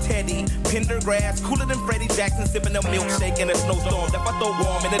 Teddy, Pendergrass, cooler than Freddie Jackson, sipping a milkshake in a snowstorm. That I throw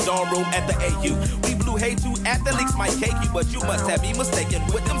warm in the dorm room at the AU. We blew hay to athletes might cake you, but you must have me mistaken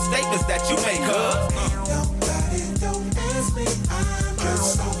with them statements that you make, Nobody don't miss me. I'm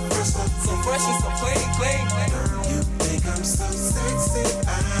just so fresh and so clean. You think I'm so sexy?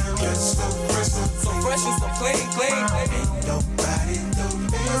 I'm just so fresh and so clean. Ain't nobody don't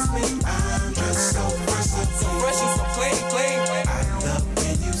miss me. I'm just so fresh and so clean. I love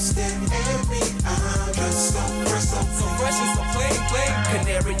when you stare at me. I'm just so fresh and so clean.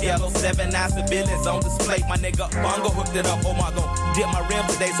 Canary yellow, 7 9 civilians on display. My nigga Bongo hooked it up. Oh my god, dip my rim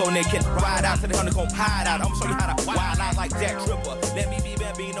today so they can ride out to the honeycomb hide out. I'm show you how to wild out like Jack Tripper. Let me be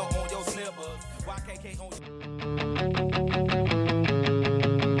Bambino on your slippers. YKK on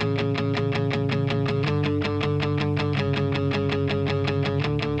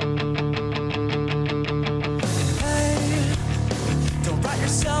Don't write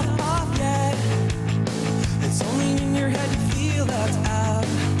yourself off yet. It's only in your head you feel left out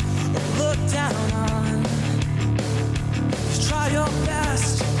or looked down on. Just try your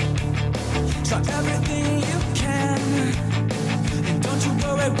best. Try everything you can. And don't you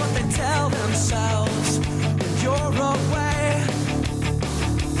worry what they tell themselves when you're away.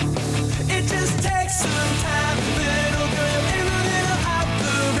 It just takes some time, little girl. You're in a little out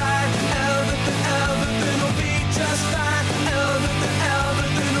the right. Everything will be just fine.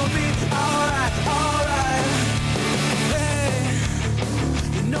 Everything will be alright. Hey,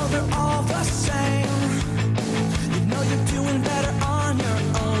 you know they're all the same. You know you're doing better on your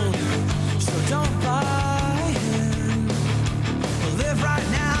own. So don't buy in. Live right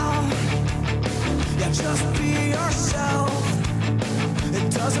now. Yeah, just be yourself. It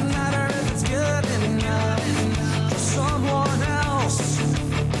doesn't matter if it's good enough for someone else.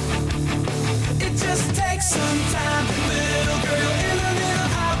 It just takes some time, little girl, in a little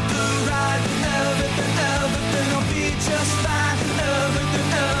out the right. Everything will be just fine.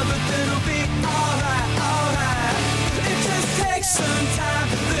 Everything will be alright. It just takes some time,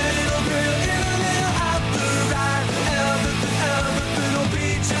 little girl, in a little out the right. Everything will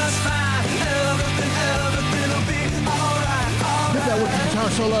be just fine. Everything will be alright. Hit that with the guitar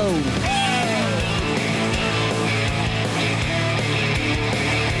solo.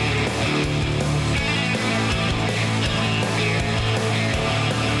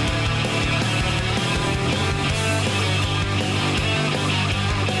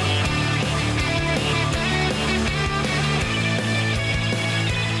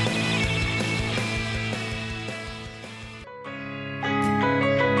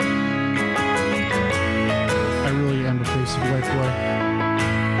 right the way.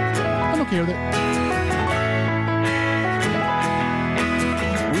 I'm okay with it.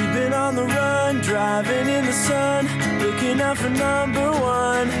 We've been on the run, driving in the sun, looking out for number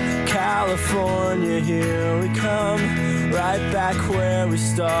one. California, here we come, right back where we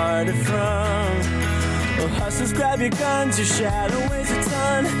started from. Well, hustlers, grab your guns, your shadow weighs a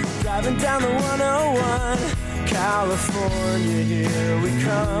ton, driving down the 101. California, here we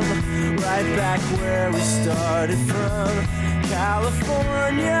come, right back where we started from.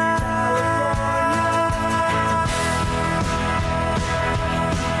 California.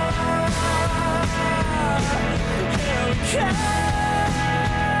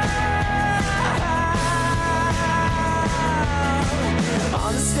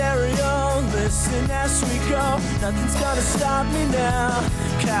 On the stereo, listen as we go. Nothing's gonna stop me now.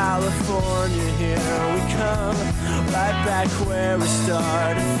 California, here we come, right back where we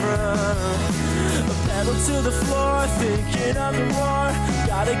started from. A pedal to the floor, thinking of the war.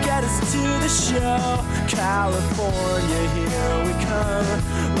 Gotta get us to the show. California, here we come,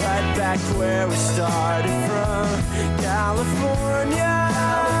 right back where we started from. California.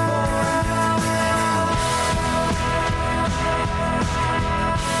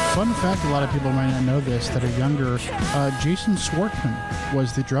 Fun fact, a lot of people might not know this that are younger. Jason Schwartzman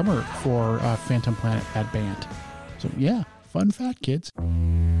was the drummer for Phantom Planet, that band. So yeah, fun fact, kids.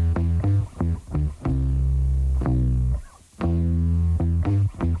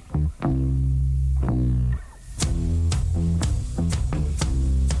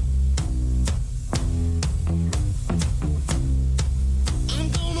 I'm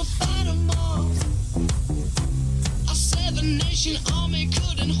gonna fight 'em all. A seven-nation army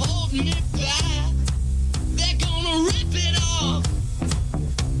couldn't hold me back. They're gonna rip it off,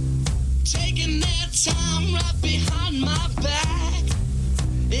 taking their time right behind my back.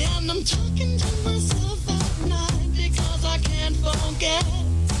 And I'm talking to myself at night because I can't forget.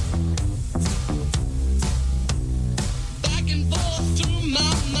 Back and forth through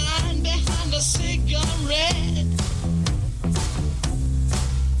my mind behind a cigarette.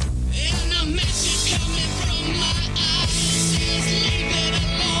 And a message coming from my eyes says leave it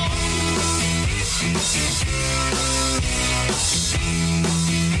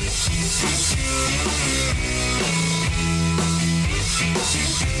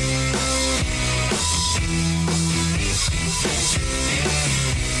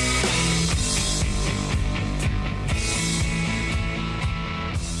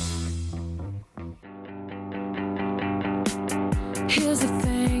Here's the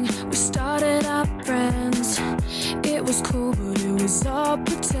thing, we started out friends. It was cool, but it was all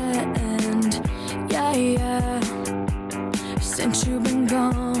pretend. Yeah, yeah. Since you've been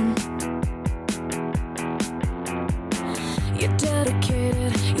gone, you're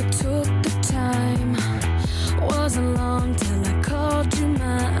dedicated, you took the time. Wasn't long till I called you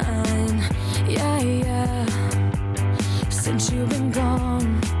mine. Yeah, yeah. Since you've been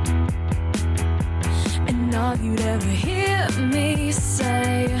gone, and all you'd ever hear me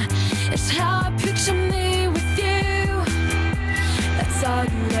say is how I picture me with you. That's all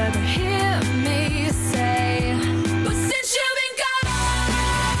you'd ever hear me say. But since you've been gone,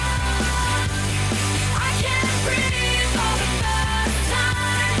 I can't breathe for the first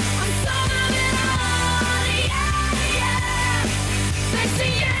time. I'm so moving on, yeah, yeah. Thanks to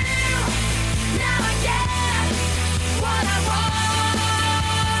you, now I get what I want.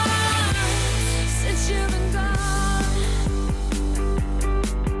 Since you've been gone,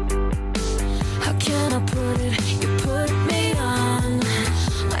 how can I put it? You put me on.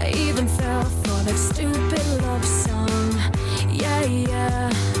 I even fell for that stupid love song. Yeah, yeah.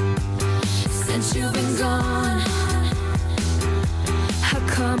 Since you've been gone, how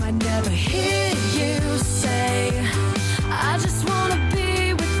come I never hear you say I just wanna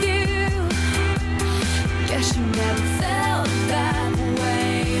be with you? Guess you never felt that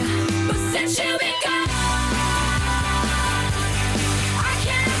way. But since you've been gone, I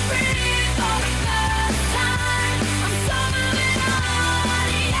can't breathe for the first time. I'm so moving on,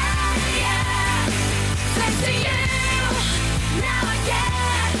 yeah, yeah. Thanks to you, now I get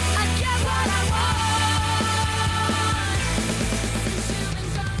what I want. Since you've been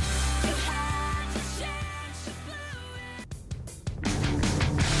gone, you have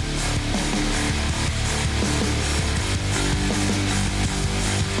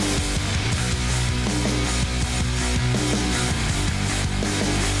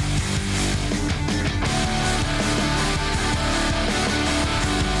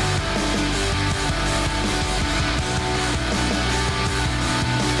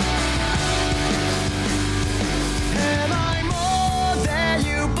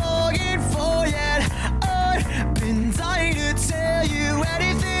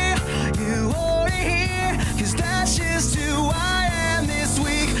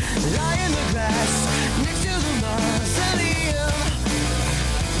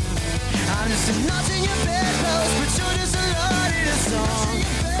So not in your bedclothes, but you're just a lot in a song.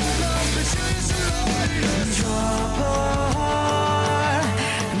 Drop a heart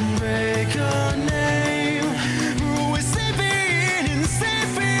and break a name. We're sleeping in the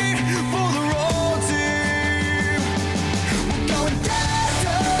safety for the road team. We're going down,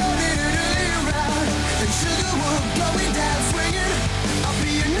 around, and Sugarwood going down swinging. I'll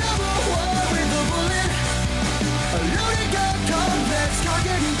be your number one with a bullet. A loaded gun complex, can't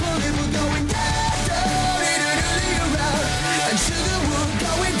get you bullet. We're going down, around, and Sugarwood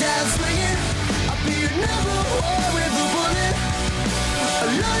going down swinging. I'll be your number one with a bullet. A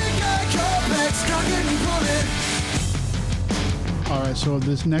loaded gun complex, can't get you bullet. All right, so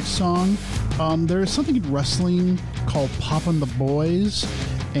this next song, there's something in wrestling called Poppin' the Boys,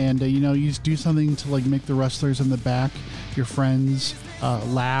 and you do something to like make the wrestlers in the back, your friends,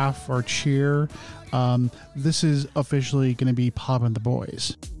 laugh or cheer. This is officially going to be Poppin' the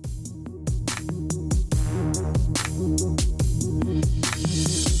Boys.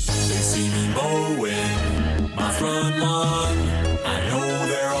 They see me mowing my front lawn. I know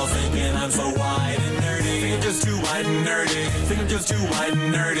they're all thinking I'm so white and nerdy. Think I'm just too white and nerdy. Think I'm just too white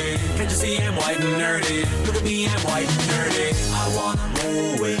and nerdy. Can't you see I'm white and nerdy? Look at me, I'm white and nerdy. I wanna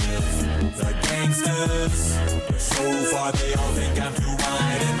roll with the gangsters, but so far they all think I'm too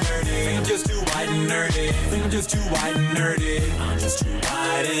white and nerdy. Think I'm just too white and nerdy. Think I'm just too white and nerdy. I'm just too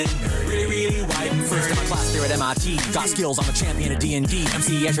white and nerdy. Really, really white and nerdy. First in my class there at MIT. Got skills, I'm a champion of D&D.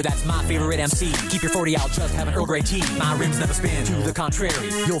 MC Escher, that's my favorite MC. Keep your 40 out, just have an Earl Grey tea. My rims never spin, to the contrary.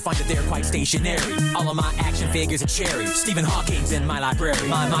 You'll find that they're quite stationary. All of my action figures are cherry. Stephen Hawking's in my library.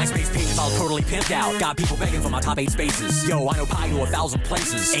 My MySpace page is all totally pimped out. Got people begging for my top 8 spaces. Yo, I know pie to 1,000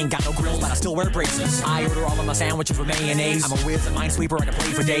 places. Ain't got no grills, but I still wear braces. I order all of my sandwiches with mayonnaise. I'm a whiz, a minesweeper, I can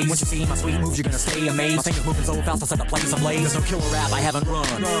play for days. Once you see my sweet moves, you're gonna stay amazed. My fingers moving so fast, I'll set the place ablaze. There's no killer rap I haven't run.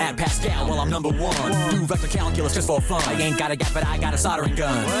 At Pascal, well, I'm number 1. Do vector calculus just for fun. I ain't got a gap, but I got a soldering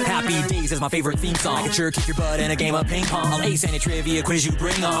gun. Happy Days is my favorite theme song. I can sure kick your butt in a game of ping pong. I'll ace any trivia quiz you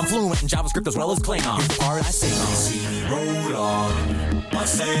bring on. I'm fluent in JavaScript as well as Klingon. Here's the part I sing on. You see me roll on my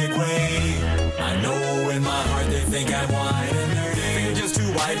Segway. I know in my heart they think I'm white and nerdy. Think I'm just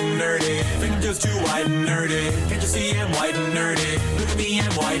too white and nerdy. Think I'm just too white and nerdy. Can't you see I'm white and nerdy? Look at me,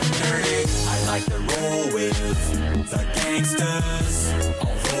 I'm white and nerdy. I like to roll with the gangsters.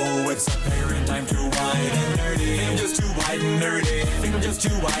 Although it's apparent I'm too white and nerdy. Think I'm just too white and nerdy. Think I'm just too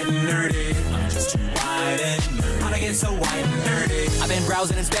white and nerdy. I'm just too white and nerdy. How'd I get so white and nerdy? I've been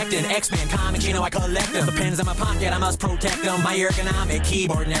browsing, inspecting X-Men comics, I collect them. The pens in my pocket, I must protect them. My ergonomic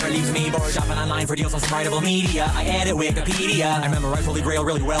keyboard never leaves me bored. Shopping online for deals on some writable media. I edit Wikipedia. I memorize Holy Grail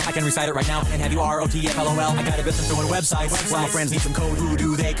really well. I can recite it right now and have you ROTFLOL. I got a business doing websites. While my friends need some code, who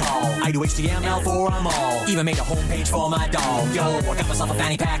do they call? I do HTML for them all. Even made a homepage for my dog. Yo, I got myself a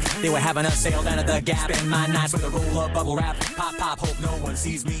fanny pack. They were having a sale down at the Gap. Spend my nights with a roll-up bubble wrap. Pop, pop, hope no one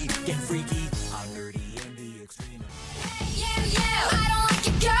sees me getting freaky. I'm nerdy in the extreme. I don't like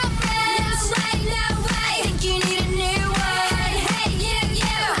your girlfriend. No way. Think you need a new one. Hey, you.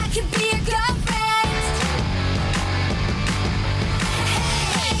 I could be your girlfriend.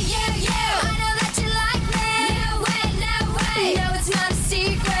 Hey, you. I know that you like me. No way. No, it's not a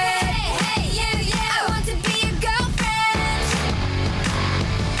secret. Hey, you. I want to be your girlfriend.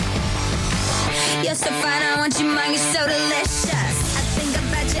 You're so fine, I want your mind. You're so delicious. I think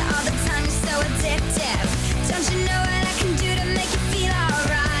about you all the time. You're so addictive. Don't you know what I can do to make you feel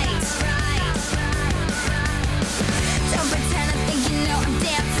alright? Don't pretend I think you know I'm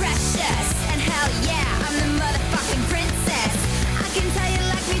damn precious. And hell yeah, I'm the motherfucking princess. I can tell you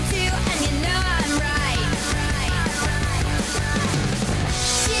like me too, and you know I'm right.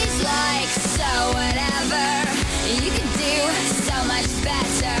 She's like, so whatever. You can do so much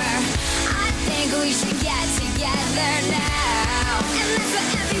better. I think we should get together now. And that's what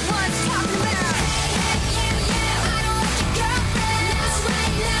everyone's talking about.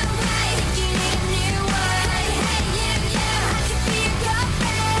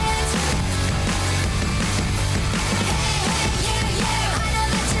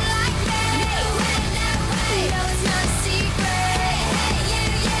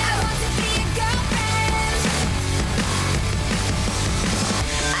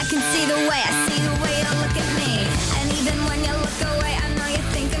 See the way, I see the way you look at me. And even when you look away, I know you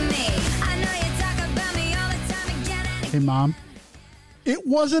think of me. I know you talk about me all the time again and Hey, Mom. It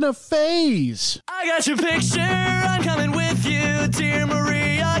wasn't a phase. I got your picture, I'm coming with you, dear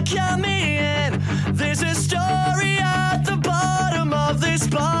Maria, come in. There's a story at the bottom of this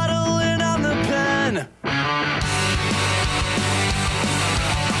bottle, and I'm the pen.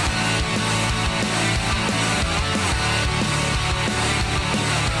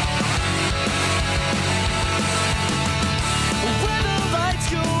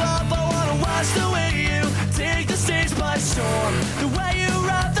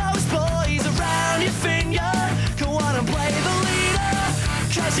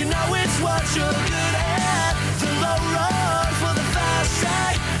 you know it's what you're good at. The low road for the fast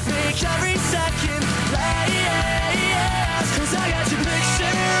track, make every second last. Cause I got your picture,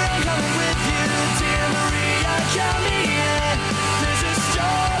 I'm coming with you. Dear Maria, count me in. There's a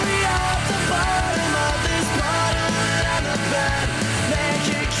story at the bottom of this bottle and the bed. Make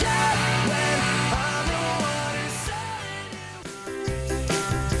it count when I'm the one who's selling.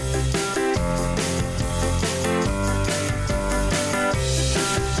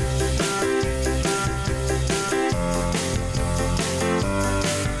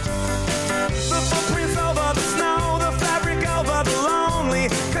 The footprints over the snow, the fabric over the lonely,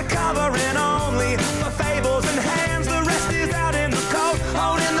 covering only for fables and hands. The rest is out in the cold,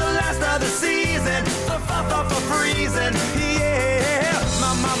 holding the last of the season, for freezing. Yeah,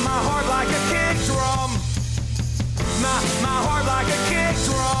 my heart like a kick drum. My heart like a kick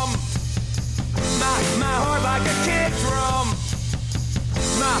drum. My heart like a kick drum.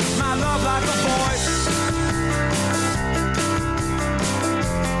 My love like a voice.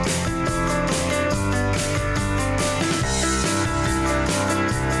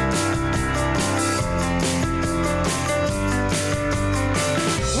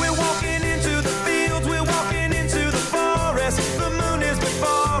 We're walking into the fields, we're walking into the forest. The moon is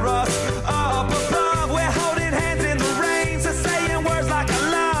before us, up above. We're holding hands in the rain, so saying words like I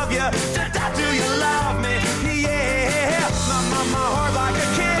love you. Do you love me? Yeah. My heart like a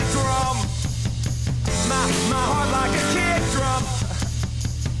kick drum. My heart like a kick drum.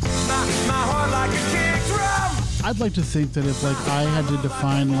 My heart like a kick drum. I'd like to think that if like I had to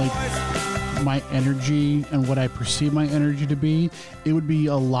define like my energy and what I perceive my energy to be, it would be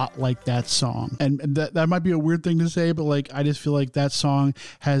a lot like that song. And that might be a weird thing to say, but like I just feel like that song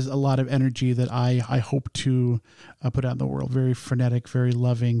has a lot of energy that I hope to put out in the world. Very frenetic, very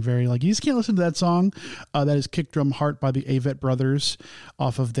loving, very like, you just can't listen to that song. That is Kick Drum Heart by the Avett Brothers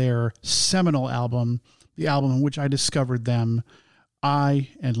off of their seminal album, the album in which I discovered them, I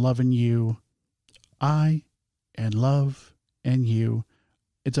and Love and You. I and Love and You.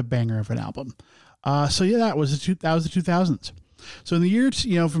 It's a banger of an album. So yeah, that was the 2000s. So in the year,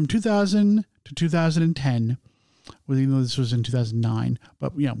 from 2000 to 2010, well, even though this was in 2009,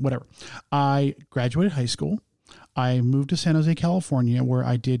 but whatever. I graduated high school. I moved to San Jose, California, where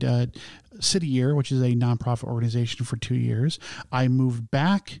I did City Year, which is a nonprofit organization, for 2 years. I moved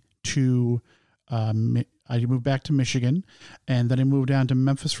back to Michigan, and then I moved down to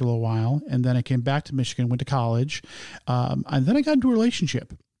Memphis for a little while, and then I came back to Michigan, went to college, and then I got into a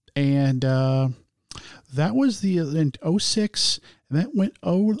relationship, and that was in 2006, and that went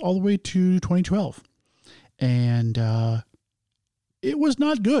all the way to 2012, and it was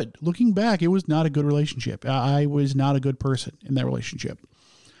not good. Looking back, it was not a good relationship. I was not a good person in that relationship.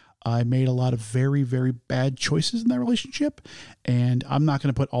 I made a lot of very, very bad choices in that relationship, and I'm not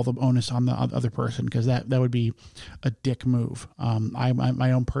going to put all the onus on the other person, because that would be a dick move. I'm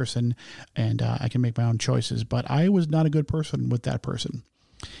my own person, and I can make my own choices, but I was not a good person with that person.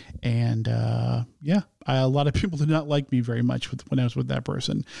 And a lot of people did not like me very much when I was with that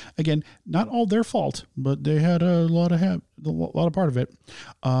person. Again, not all their fault, but they had a lot of part of it.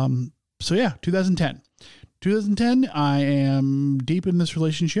 2010. 2010, I am deep in this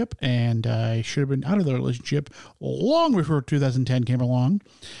relationship, and I should have been out of the relationship long before 2010 came along.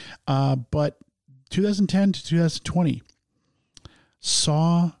 But 2010 to 2020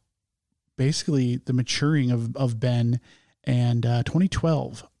 saw basically the maturing of Ben, and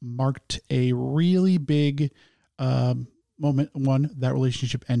 2012 marked a really big moment. One, that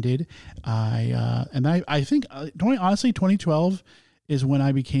relationship ended. I think, honestly, 2012 is when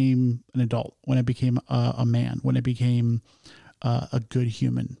I became an adult, when I became a man, when I became a good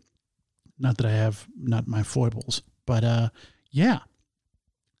human. Not that I have not my foibles, but yeah.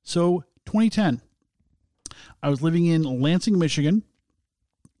 So 2010, I was living in Lansing, Michigan,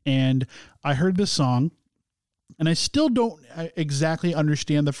 and I heard this song, and I still don't exactly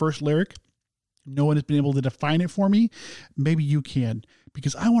understand the first lyric. No one has been able to define it for me. Maybe you can,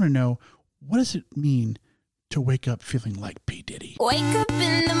 because I want to know, what does it mean to wake up feeling like P. Diddy? Wake up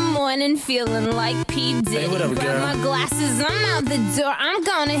in the morning feeling like P. Diddy. Hey, what up, Grab girl? my glasses, I'm out the door. I'm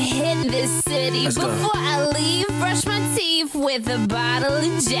gonna hit this city. Let's go. Before I leave, brush my teeth with a bottle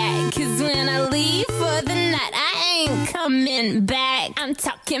of Jack. Cause when I leave for the night, I ain't coming back. I'm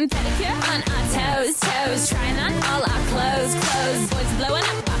talking pedicure on our toes, trying on all our clothes. Boys blowing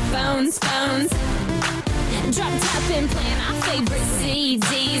up our phones. Drop top and playing our favorite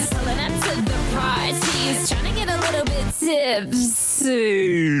CDs. Pulling up to the parties, trying to get a little bit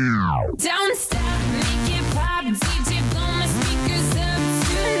tipsy. Don't stop, make it pop, DJ blow my speakers up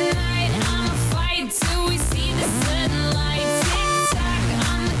tonight. I'ma fight till we see the sunlight. Tick tock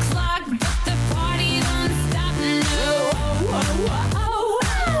on the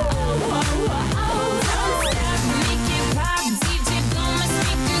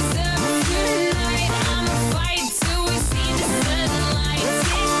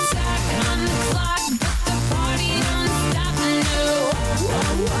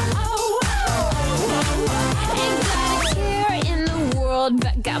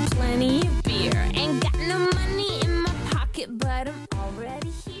already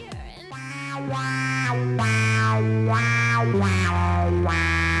here.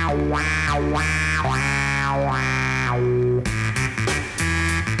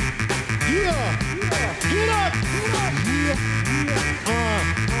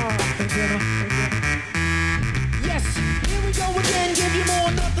 Yes, here we go again, give you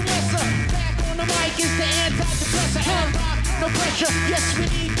more, nothing lesser. Back on the mic is the antidepressant. Hell rock, no pressure, yes we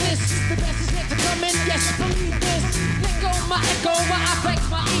need this. The best is yet to come in, yes believe this. Let go my echo, my affects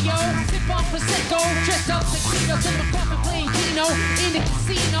my ego. Sip on Prosecco, dressed up tuxedos in my coffin playing Dino. In the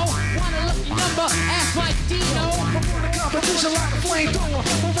casino, want a lucky number, ask Mike Dino. I'm on the competition like a flamethrower.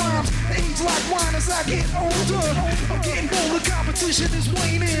 My rhymes age like wine as I get older. I'm getting bolder, competition is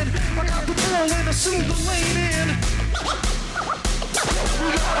waning. I got the ball and I see the lane in. We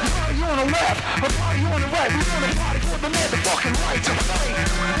got a party on the left, a party on the right. We want a party for the motherfucking right to play.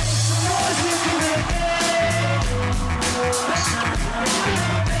 Make some noise if you hear it.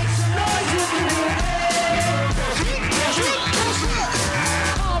 Make some noise if you hear it.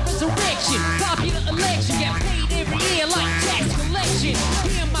 Resurrection, popular election, get paid every year like tax collection.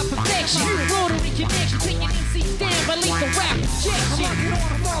 Hear my perfection, rotary connection, taking MCs down by lethal rap injection. I'm rocking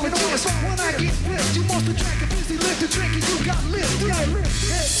on a volunteer, so when I get whipped, you must attract a busy lift, a drink and you got lifted.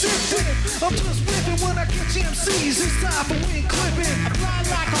 I'm just whipping when I catch MCs, it's time for wing clipping. I fly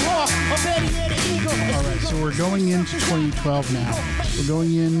like a hawk, or better yet an eagle. All right, so we're going into 2012 now. We're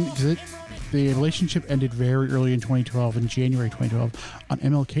going in because the relationship ended very early in 2012, in January 2012, on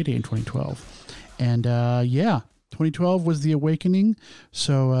MLK Day in 2012. And 2012 was the awakening.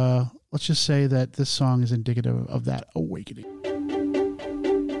 So let's just say that this song is indicative of that awakening.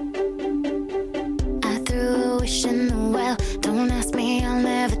 I threw a wish in the well. Don't ask me, I'll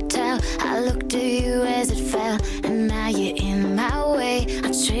never tell. I looked at you as it fell, and now you're in my way.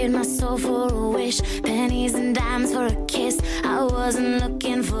 I trade my soul for a wish, pennies and dimes for a kiss. I wasn't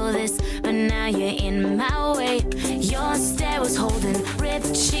looking for this, but now you're in my way. Your stare was holding,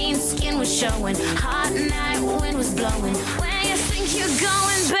 ripped jeans, skin was showing. Hot night, wind was blowing. Where you think you're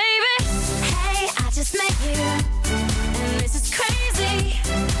going, baby? Hey, I just met you, and this is crazy,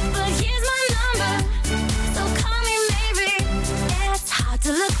 but here's my number, so call me maybe. It's hard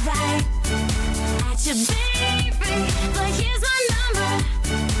to look right at you, baby, but here's my number,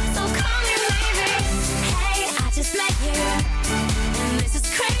 so call me maybe. Hey, I just met you, and this is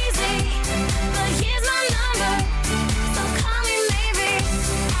crazy, but here's my number, so call me maybe.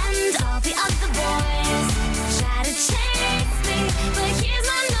 And all the other boys try to chase me, but here's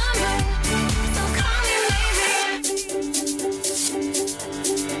my number, so call me maybe.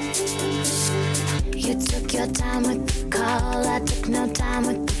 You took your time with the call, I took no time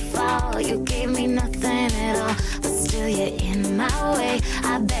with the fall. You gave me nothing at all, but still you're in my way.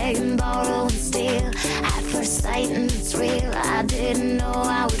 I beg and borrow and steal at first sight, and it's real. I didn't know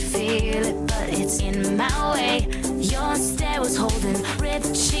I would feel it, but it's in my way. Your stare was holding,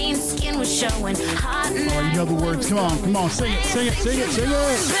 ripped jeans, skin was showing. Hot night. Oh, you know the words. Come on, sing it. Baby,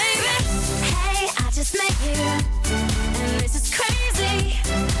 hey, I just met you, and this is crazy,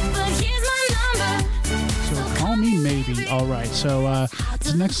 but here's my number. So call me maybe. All right. So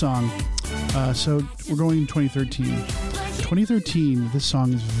this next song. So we're going in 2013. 2013. This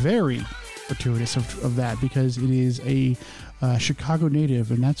song is very fortuitous of that because it is a Chicago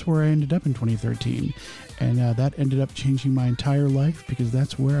native, and that's where I ended up in 2013. And that ended up changing my entire life because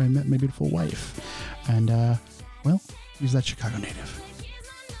that's where I met my beautiful wife. And well, he's that Chicago native.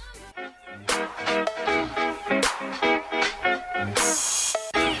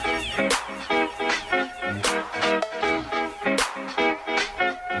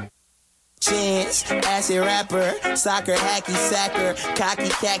 Chance, acid rapper, soccer, hacky sacker, cocky,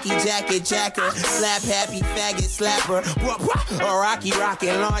 khaki, jacket, jacker, slap happy, faggot, slapper, a rocky,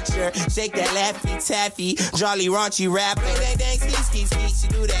 rocket launcher, shake that laffy, taffy, jolly, raunchy rap, dang, dang, ski, she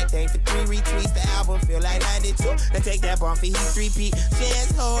do that thing for 3 retweets, the album feel like 92, now take that bump for heat 3P,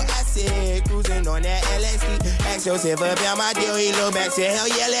 Chance, whole acid, cruising on that LSD, ask yourself about my deal, he look back, say, hell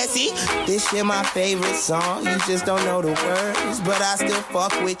yeah, let's see, this shit my favorite song, you just don't know the words, but I still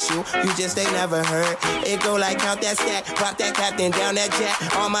fuck with you, you just ain't never heard. It go like count that stack, pop that captain down that jack.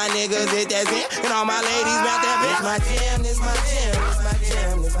 All my niggas hit that zin, and all my ladies bout that bitch. My jam, this my jam, this my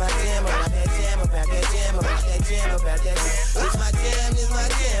jam, this my jam. About that jam, about that jam, about that jam, about that jam. This my jam, this my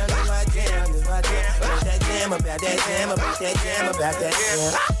jam, this my jam, this my jam. About that jam, about that jam, about that jam, about that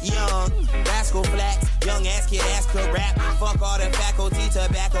jam. Young, rascal black, young ass kid, ass could rap. Fuck all the faculty,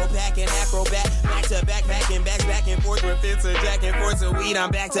 tobacco packing, acrobat, back to back, back and forth. forth with fits a jacket for some weed.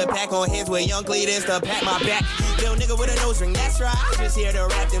 I'm back to pack on hands with young Cletus to pack my back. Little nigga with a nose ring, that's right. I just here to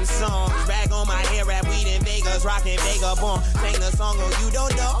rap them songs. Rag on my hair, rap weed in Vegas, rockin' Vagabond. Sing the song on you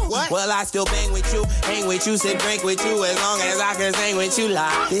don't know. What? Well, I still bang with you, hang with you, sip drink with you as long as I can sing with you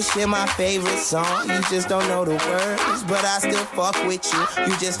live. This shit my favorite song. You just don't know the words, but I still fuck with you.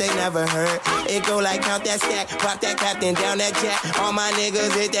 You just ain't never heard. It go like count that stack, pop that captain down that jack. All my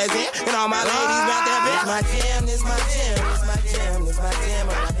niggas hit that zip, and all my ladies rock that bitch. My jam, this my jam, this my jam, this my jam.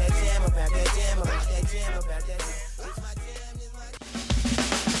 About that jam, about that jam, about that jam, about that jam.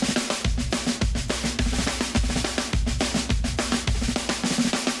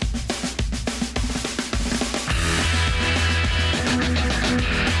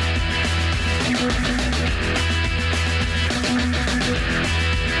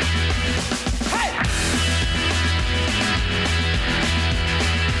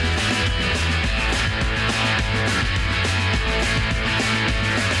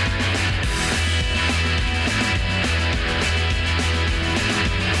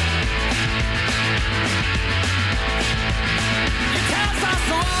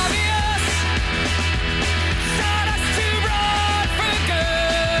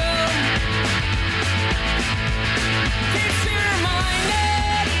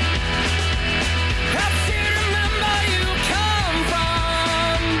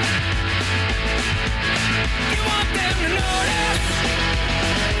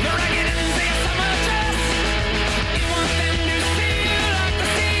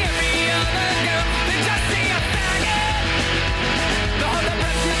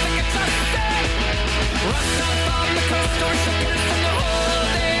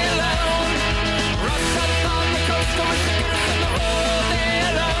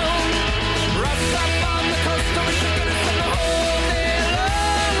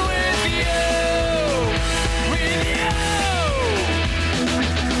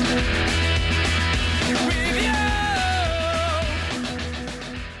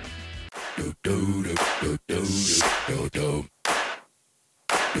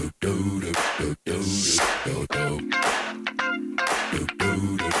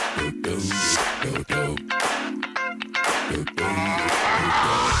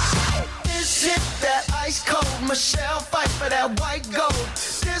 This hit that ice cold Michelle fight for that white gold.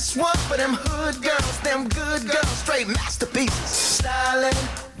 This one for them hood girls, them good girls, straight masterpieces. Stylin',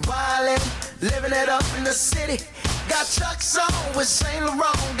 wildin', living it up in the city. Got Chuck's on with Saint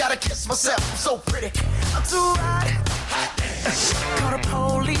Laurent. Gotta kiss myself, I'm so pretty. I'm too hot. Call the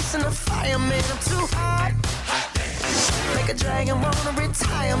police and the fireman. I'm too hot. Make a dragon wanna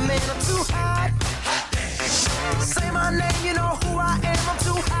retire, man. I'm too hot. Say my name, you know who I am. I'm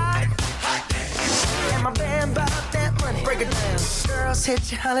too hot. And my band bought that money. Break it down. Girls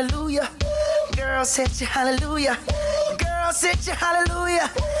hit you, hallelujah. Girls hit you, hallelujah. Girls hit you, hallelujah.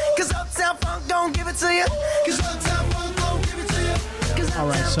 Cause Uptown Funk don't give it to you. Cause Uptown Funk don't give it to you. All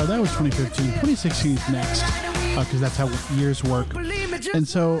right, so that was 2015. 2016 is next, because that's how years work. And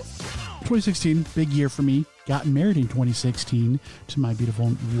so 2016, big year for me. Got married in 2016 to my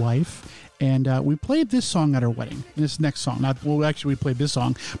beautiful wife. And we played this song at our wedding. This next song. We played this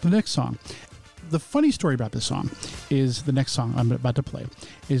song, but the next song. The funny story about this song is the next song I'm about to play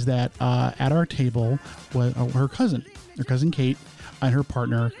is that at our table was her cousin Kate, and her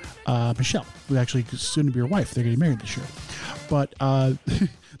partner, Michelle, who actually soon to be her wife. They're getting married this year. But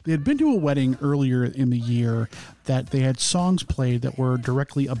they had been to a wedding earlier in the year that they had songs played that were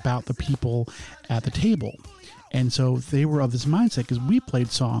directly about the people at the table. And so they were of this mindset because we played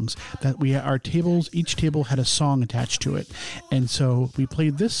songs that each table had a song attached to it. And so we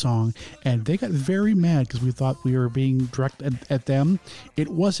played this song and they got very mad because we thought we were being direct at them. It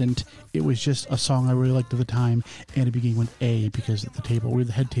wasn't. It was just a song I really liked at the time. And it began with A because at the table, we're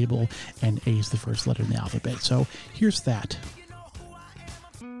the head table and A is the first letter in the alphabet. So here's that.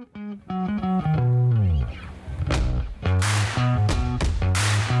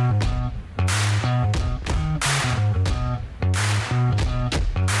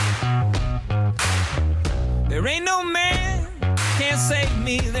 There ain't no man can't save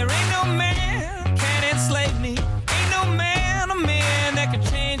me. There ain't no man can enslave me. Ain't no man, a man that can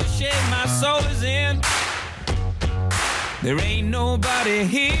change the shape my soul is in. There ain't nobody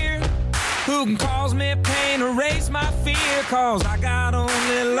here who can cause me pain, erase my fear, cause I got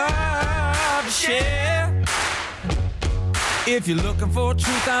only love to share. If you're looking for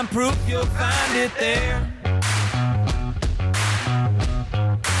truth, I'm proof, you'll find it there.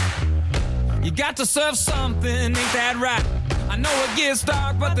 You got to serve something, ain't that right? I know it gets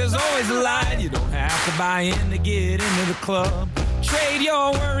dark, but there's always a light. You don't have to buy in to get into the club. Trade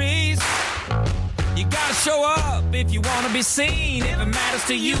your worries. You You gotta show up if you wanna be seen. If it matters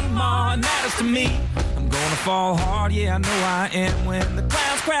to you more, it matters to me. I'm gonna fall hard, yeah, I know I am. When the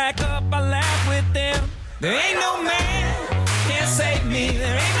clouds crack up, I laugh with them. There ain't no man can save me.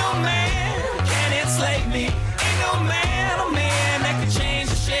 There ain't no man can enslave me. Ain't no man, oh man, that can change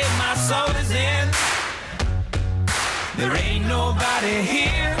the shape my soul is in. There ain't nobody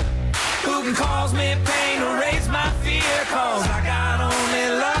here who can cause me pain or raise my fear, cause I got only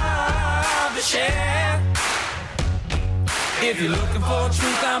love to share. If you're looking for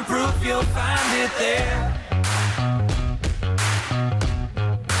truth, I'm proof you'll find it there.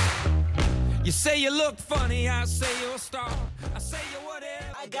 You say you look funny, I say you're a star. I say you're whatever.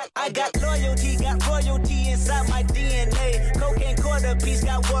 I got loyalty, got royalty inside my DNA. Cocaine quarter piece,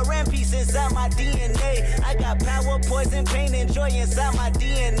 got war and peace inside my DNA. I got power, poison, pain, and joy inside my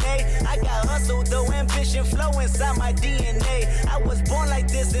DNA. I got hustle, though, ambition, flow inside my DNA. I was born like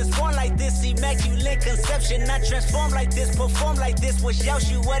this, and born like this, immaculate conception. I transform like this, perform like this, wish out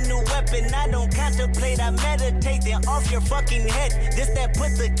you a new weapon. I don't contemplate, I meditate, then off your fucking head. This that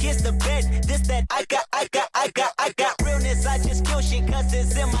put the kids to bed. This that I got realness, I just kill shit cause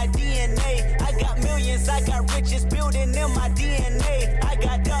it's in my DNA. I got millions, I got riches building in my DNA. I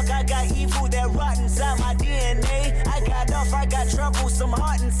got dark, I got evil that rot inside my DNA. I got off, I got trouble, some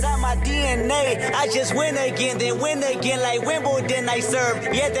heart inside my DNA. I just win again, then win again like Wimbledon I serve.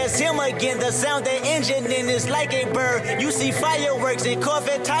 Yeah, that's him again, the sound the engine in is like a bird. You see fireworks and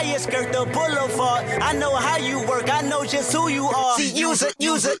Corvette tires skirt the boulevard. I know how you work, I know just who you are. See, use a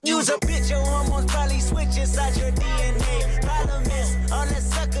bitch, your hormones probably switch inside your DNA. Problem is, all that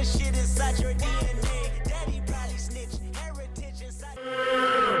sucker shit inside your DNA. Daddy probably snitch, heritage inside.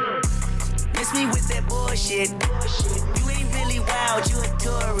 Miss me with that bullshit. You ain't really wild, you a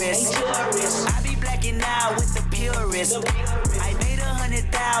tourist. I be blacking out with the purist. I made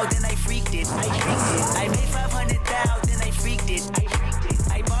 100,000, I freaked it. I made 500,000, I freaked it.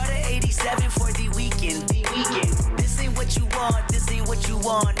 I bought an 87 for the weekend. This ain't what you want, this ain't what you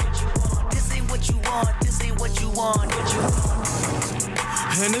want. This ain't what you want, this ain't what you want.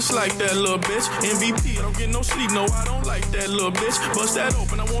 And it's like that little bitch. MVP, I don't get no sleep, no, I don't like that little bitch. Bust that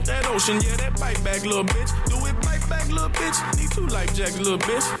open, I want that ocean, yeah, that bite back, little bitch. Do it bite back, little bitch. Need 2 life jackets, little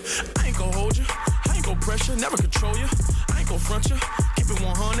bitch. I ain't gon' hold you, I ain't gon' pressure, never control you. I ain't gon' front you, keep it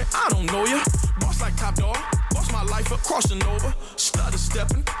 100, I don't know you. Boss like Top Dog, boss my life up, crossing over. Started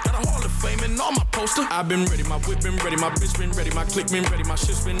stepping, got a Hall of Fame and all my poster. I've been ready, my whip been ready, my bitch been ready, my click been ready, my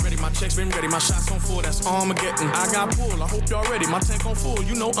shit's been ready, my checks been ready, my shots on full, that's Armageddon. I got pull, I hope y'all ready, my tank on full,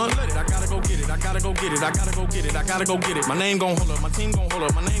 you know unleaded. I gotta go get it, I gotta go get it, I gotta go get it, I gotta go get it. My name gon' hold up, my team gon' hold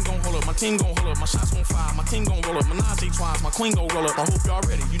up, my name gon' hold up, my team gon' hold up, my shots gon' fire, my team gon' roll up, Menage twice, my queen gon' roll up. I hope y'all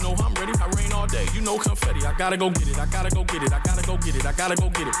ready, you know I'm ready, I rain all day, you know confetti. I gotta go get it, I gotta go get it, I gotta go get it, I gotta go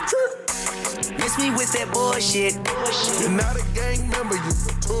get it. Miss me with that bullshit. You're not a gang member, you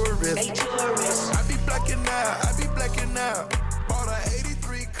a tourist. I be blacking out, I be blacking out. Bought a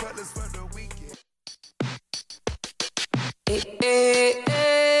 83 Cutlass for the weekend.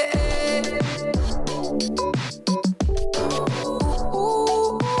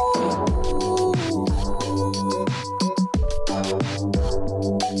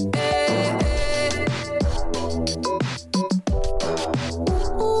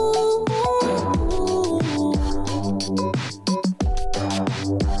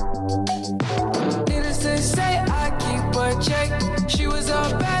 She was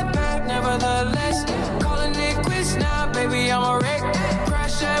a bad, bad, nevertheless. Calling it quits now, baby, I'm a wreck.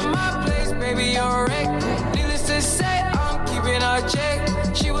 Crash at my place, baby, you're a wreck. Needless to say, I'm keeping her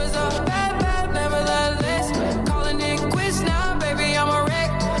check. She was a bad, bad, nevertheless. Calling it quits now, baby, I'm a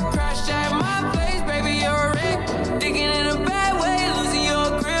wreck. Crash at my place, baby, you're a wreck. Digging in a bad way, losing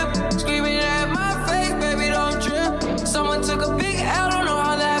your grip. Screaming at my face, baby, don't trip. Someone took a big L, don't know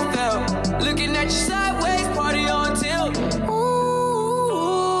how that felt. Looking at you sideways, party on tilt.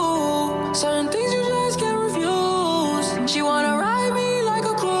 Certain things you just can't refuse. She wanna ride me like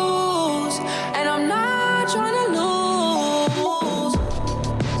a cruise, and I'm not trying to lose.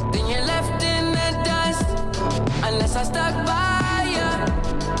 Then you're left in the dust, unless I stuck by ya.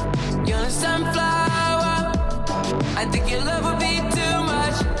 You're a sunflower. I think your love would be too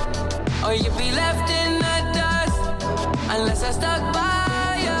much, or you'd be left in the dust, unless I stuck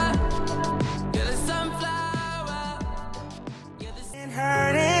by ya. You're the sunflower. You're the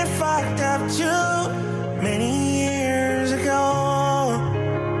Hurt and fucked up too many years ago.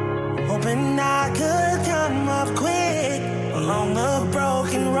 Hoping I could come up quick along the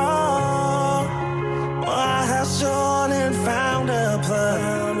broken road. Well, I hustled and found a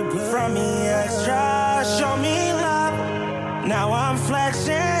plug from me extra. Show me love. Now I'm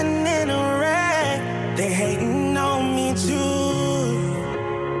flexing in a wreck. They hating on me too.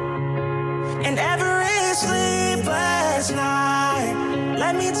 And every sleepless night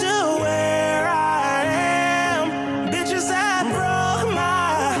let me do where I am. Bitches that broke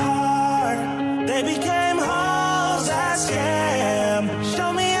my heart, they became hoes that scam.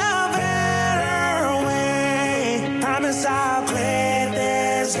 Show me a better way. Promise I'll play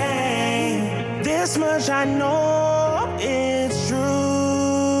this game. This much I know it's true.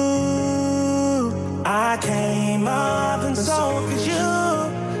 I came up and so could you,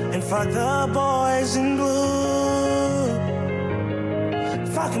 and fuck the boys in blue.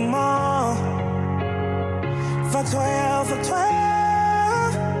 Fuck them all. Fuck 12, fuck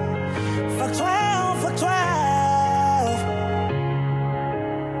 12. Fuck 12, fuck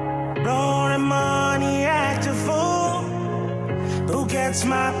 12. Blowing money, act a fool. Who gets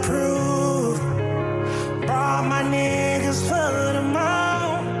my proof? Brought my niggas, put them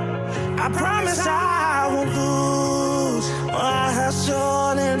on. I promise I won't lose. I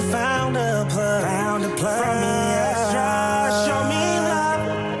hustled and found a plug. From me extra, show me love.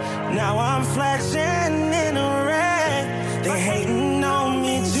 Now I'm flexing in a wreck. They hating on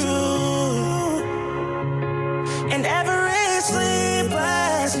me too. And every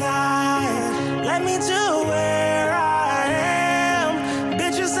sleepless night let me do where I am.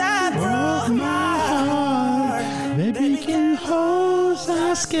 Bitches that broke my heart, They became hoes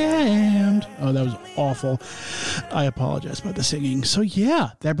I scammed. Oh, that was awful. I apologize about the singing. So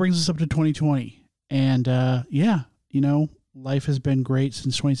yeah, that brings us up to 2020. And yeah, you know, life has been great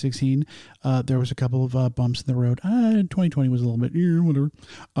since 2016. There was a couple of bumps in the road. 2020 was a little bit, whatever.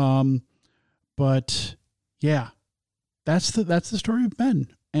 But yeah, that's the story of Ben.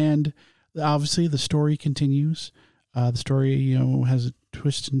 And obviously the story continues. The story, you know, has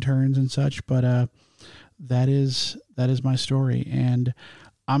twists and turns and such, but that is my story. And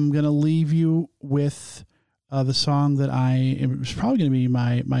I'm going to leave you with the song that it was probably going to be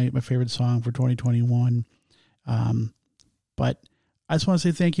my favorite song for 2021. But I just want to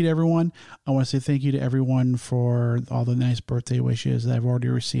say thank you to everyone. I want to say thank you to everyone for all the nice birthday wishes that I've already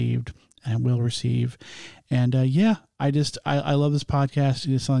received and will receive. And yeah, I love this podcast.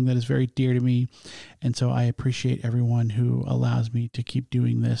 It is something that is very dear to me. And so I appreciate everyone who allows me to keep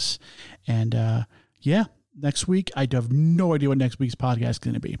doing this. And yeah, next week, I have no idea what next week's podcast is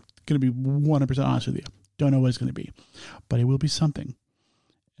going to be. Going to be 100% honest with you. Don't know what it's going to be, but it will be something,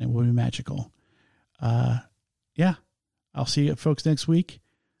 and it will be magical. Yeah, I'll see you folks next week.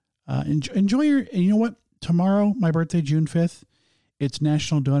 Enjoy and you know what? Tomorrow, my birthday, June 5th, it's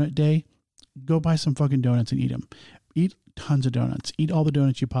National Donut Day. Go buy some fucking donuts and eat them. Eat tons of donuts. Eat all the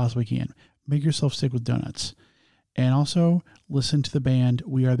donuts you possibly can. Make yourself sick with donuts. And also listen to the band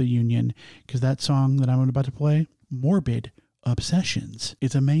We Are the Union, because that song that I'm about to play, Morbid Obsessions,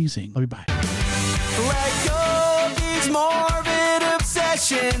 it's amazing. Love you, bye. Let go of these morbid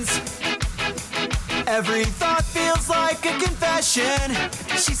obsessions. Every thought feels like a confession.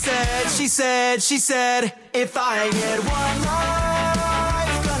 She said, if I get one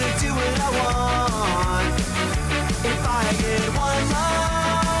life, gonna do what I want. If I get one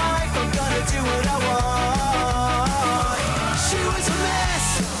life, I'm gonna do what I want.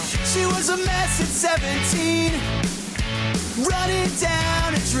 She was a mess at 17, running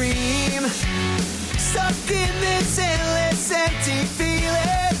down a dream, stuck in this endless empty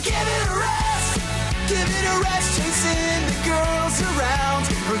feeling. Give it a rest, chasing the girls around.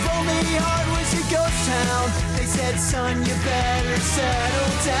 Her lonely heart was a ghost town. They said, son, you better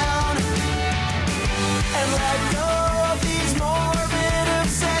settle down and let go of these morbid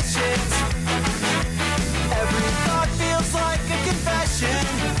obsessions. Every thought feels like a confession.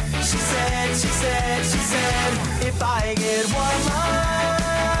 She said, if I get one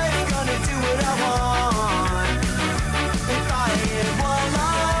life, gonna do what I want. If I get one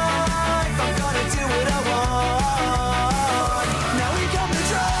life, I'm gonna do what I want. Now here come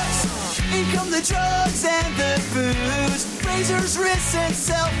the drugs and the booze, razors, wrists, and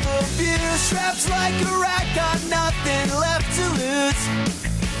self-abuse. Trapped like a rat, got nothing left to lose.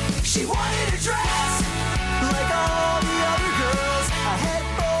 She wanted a dress like all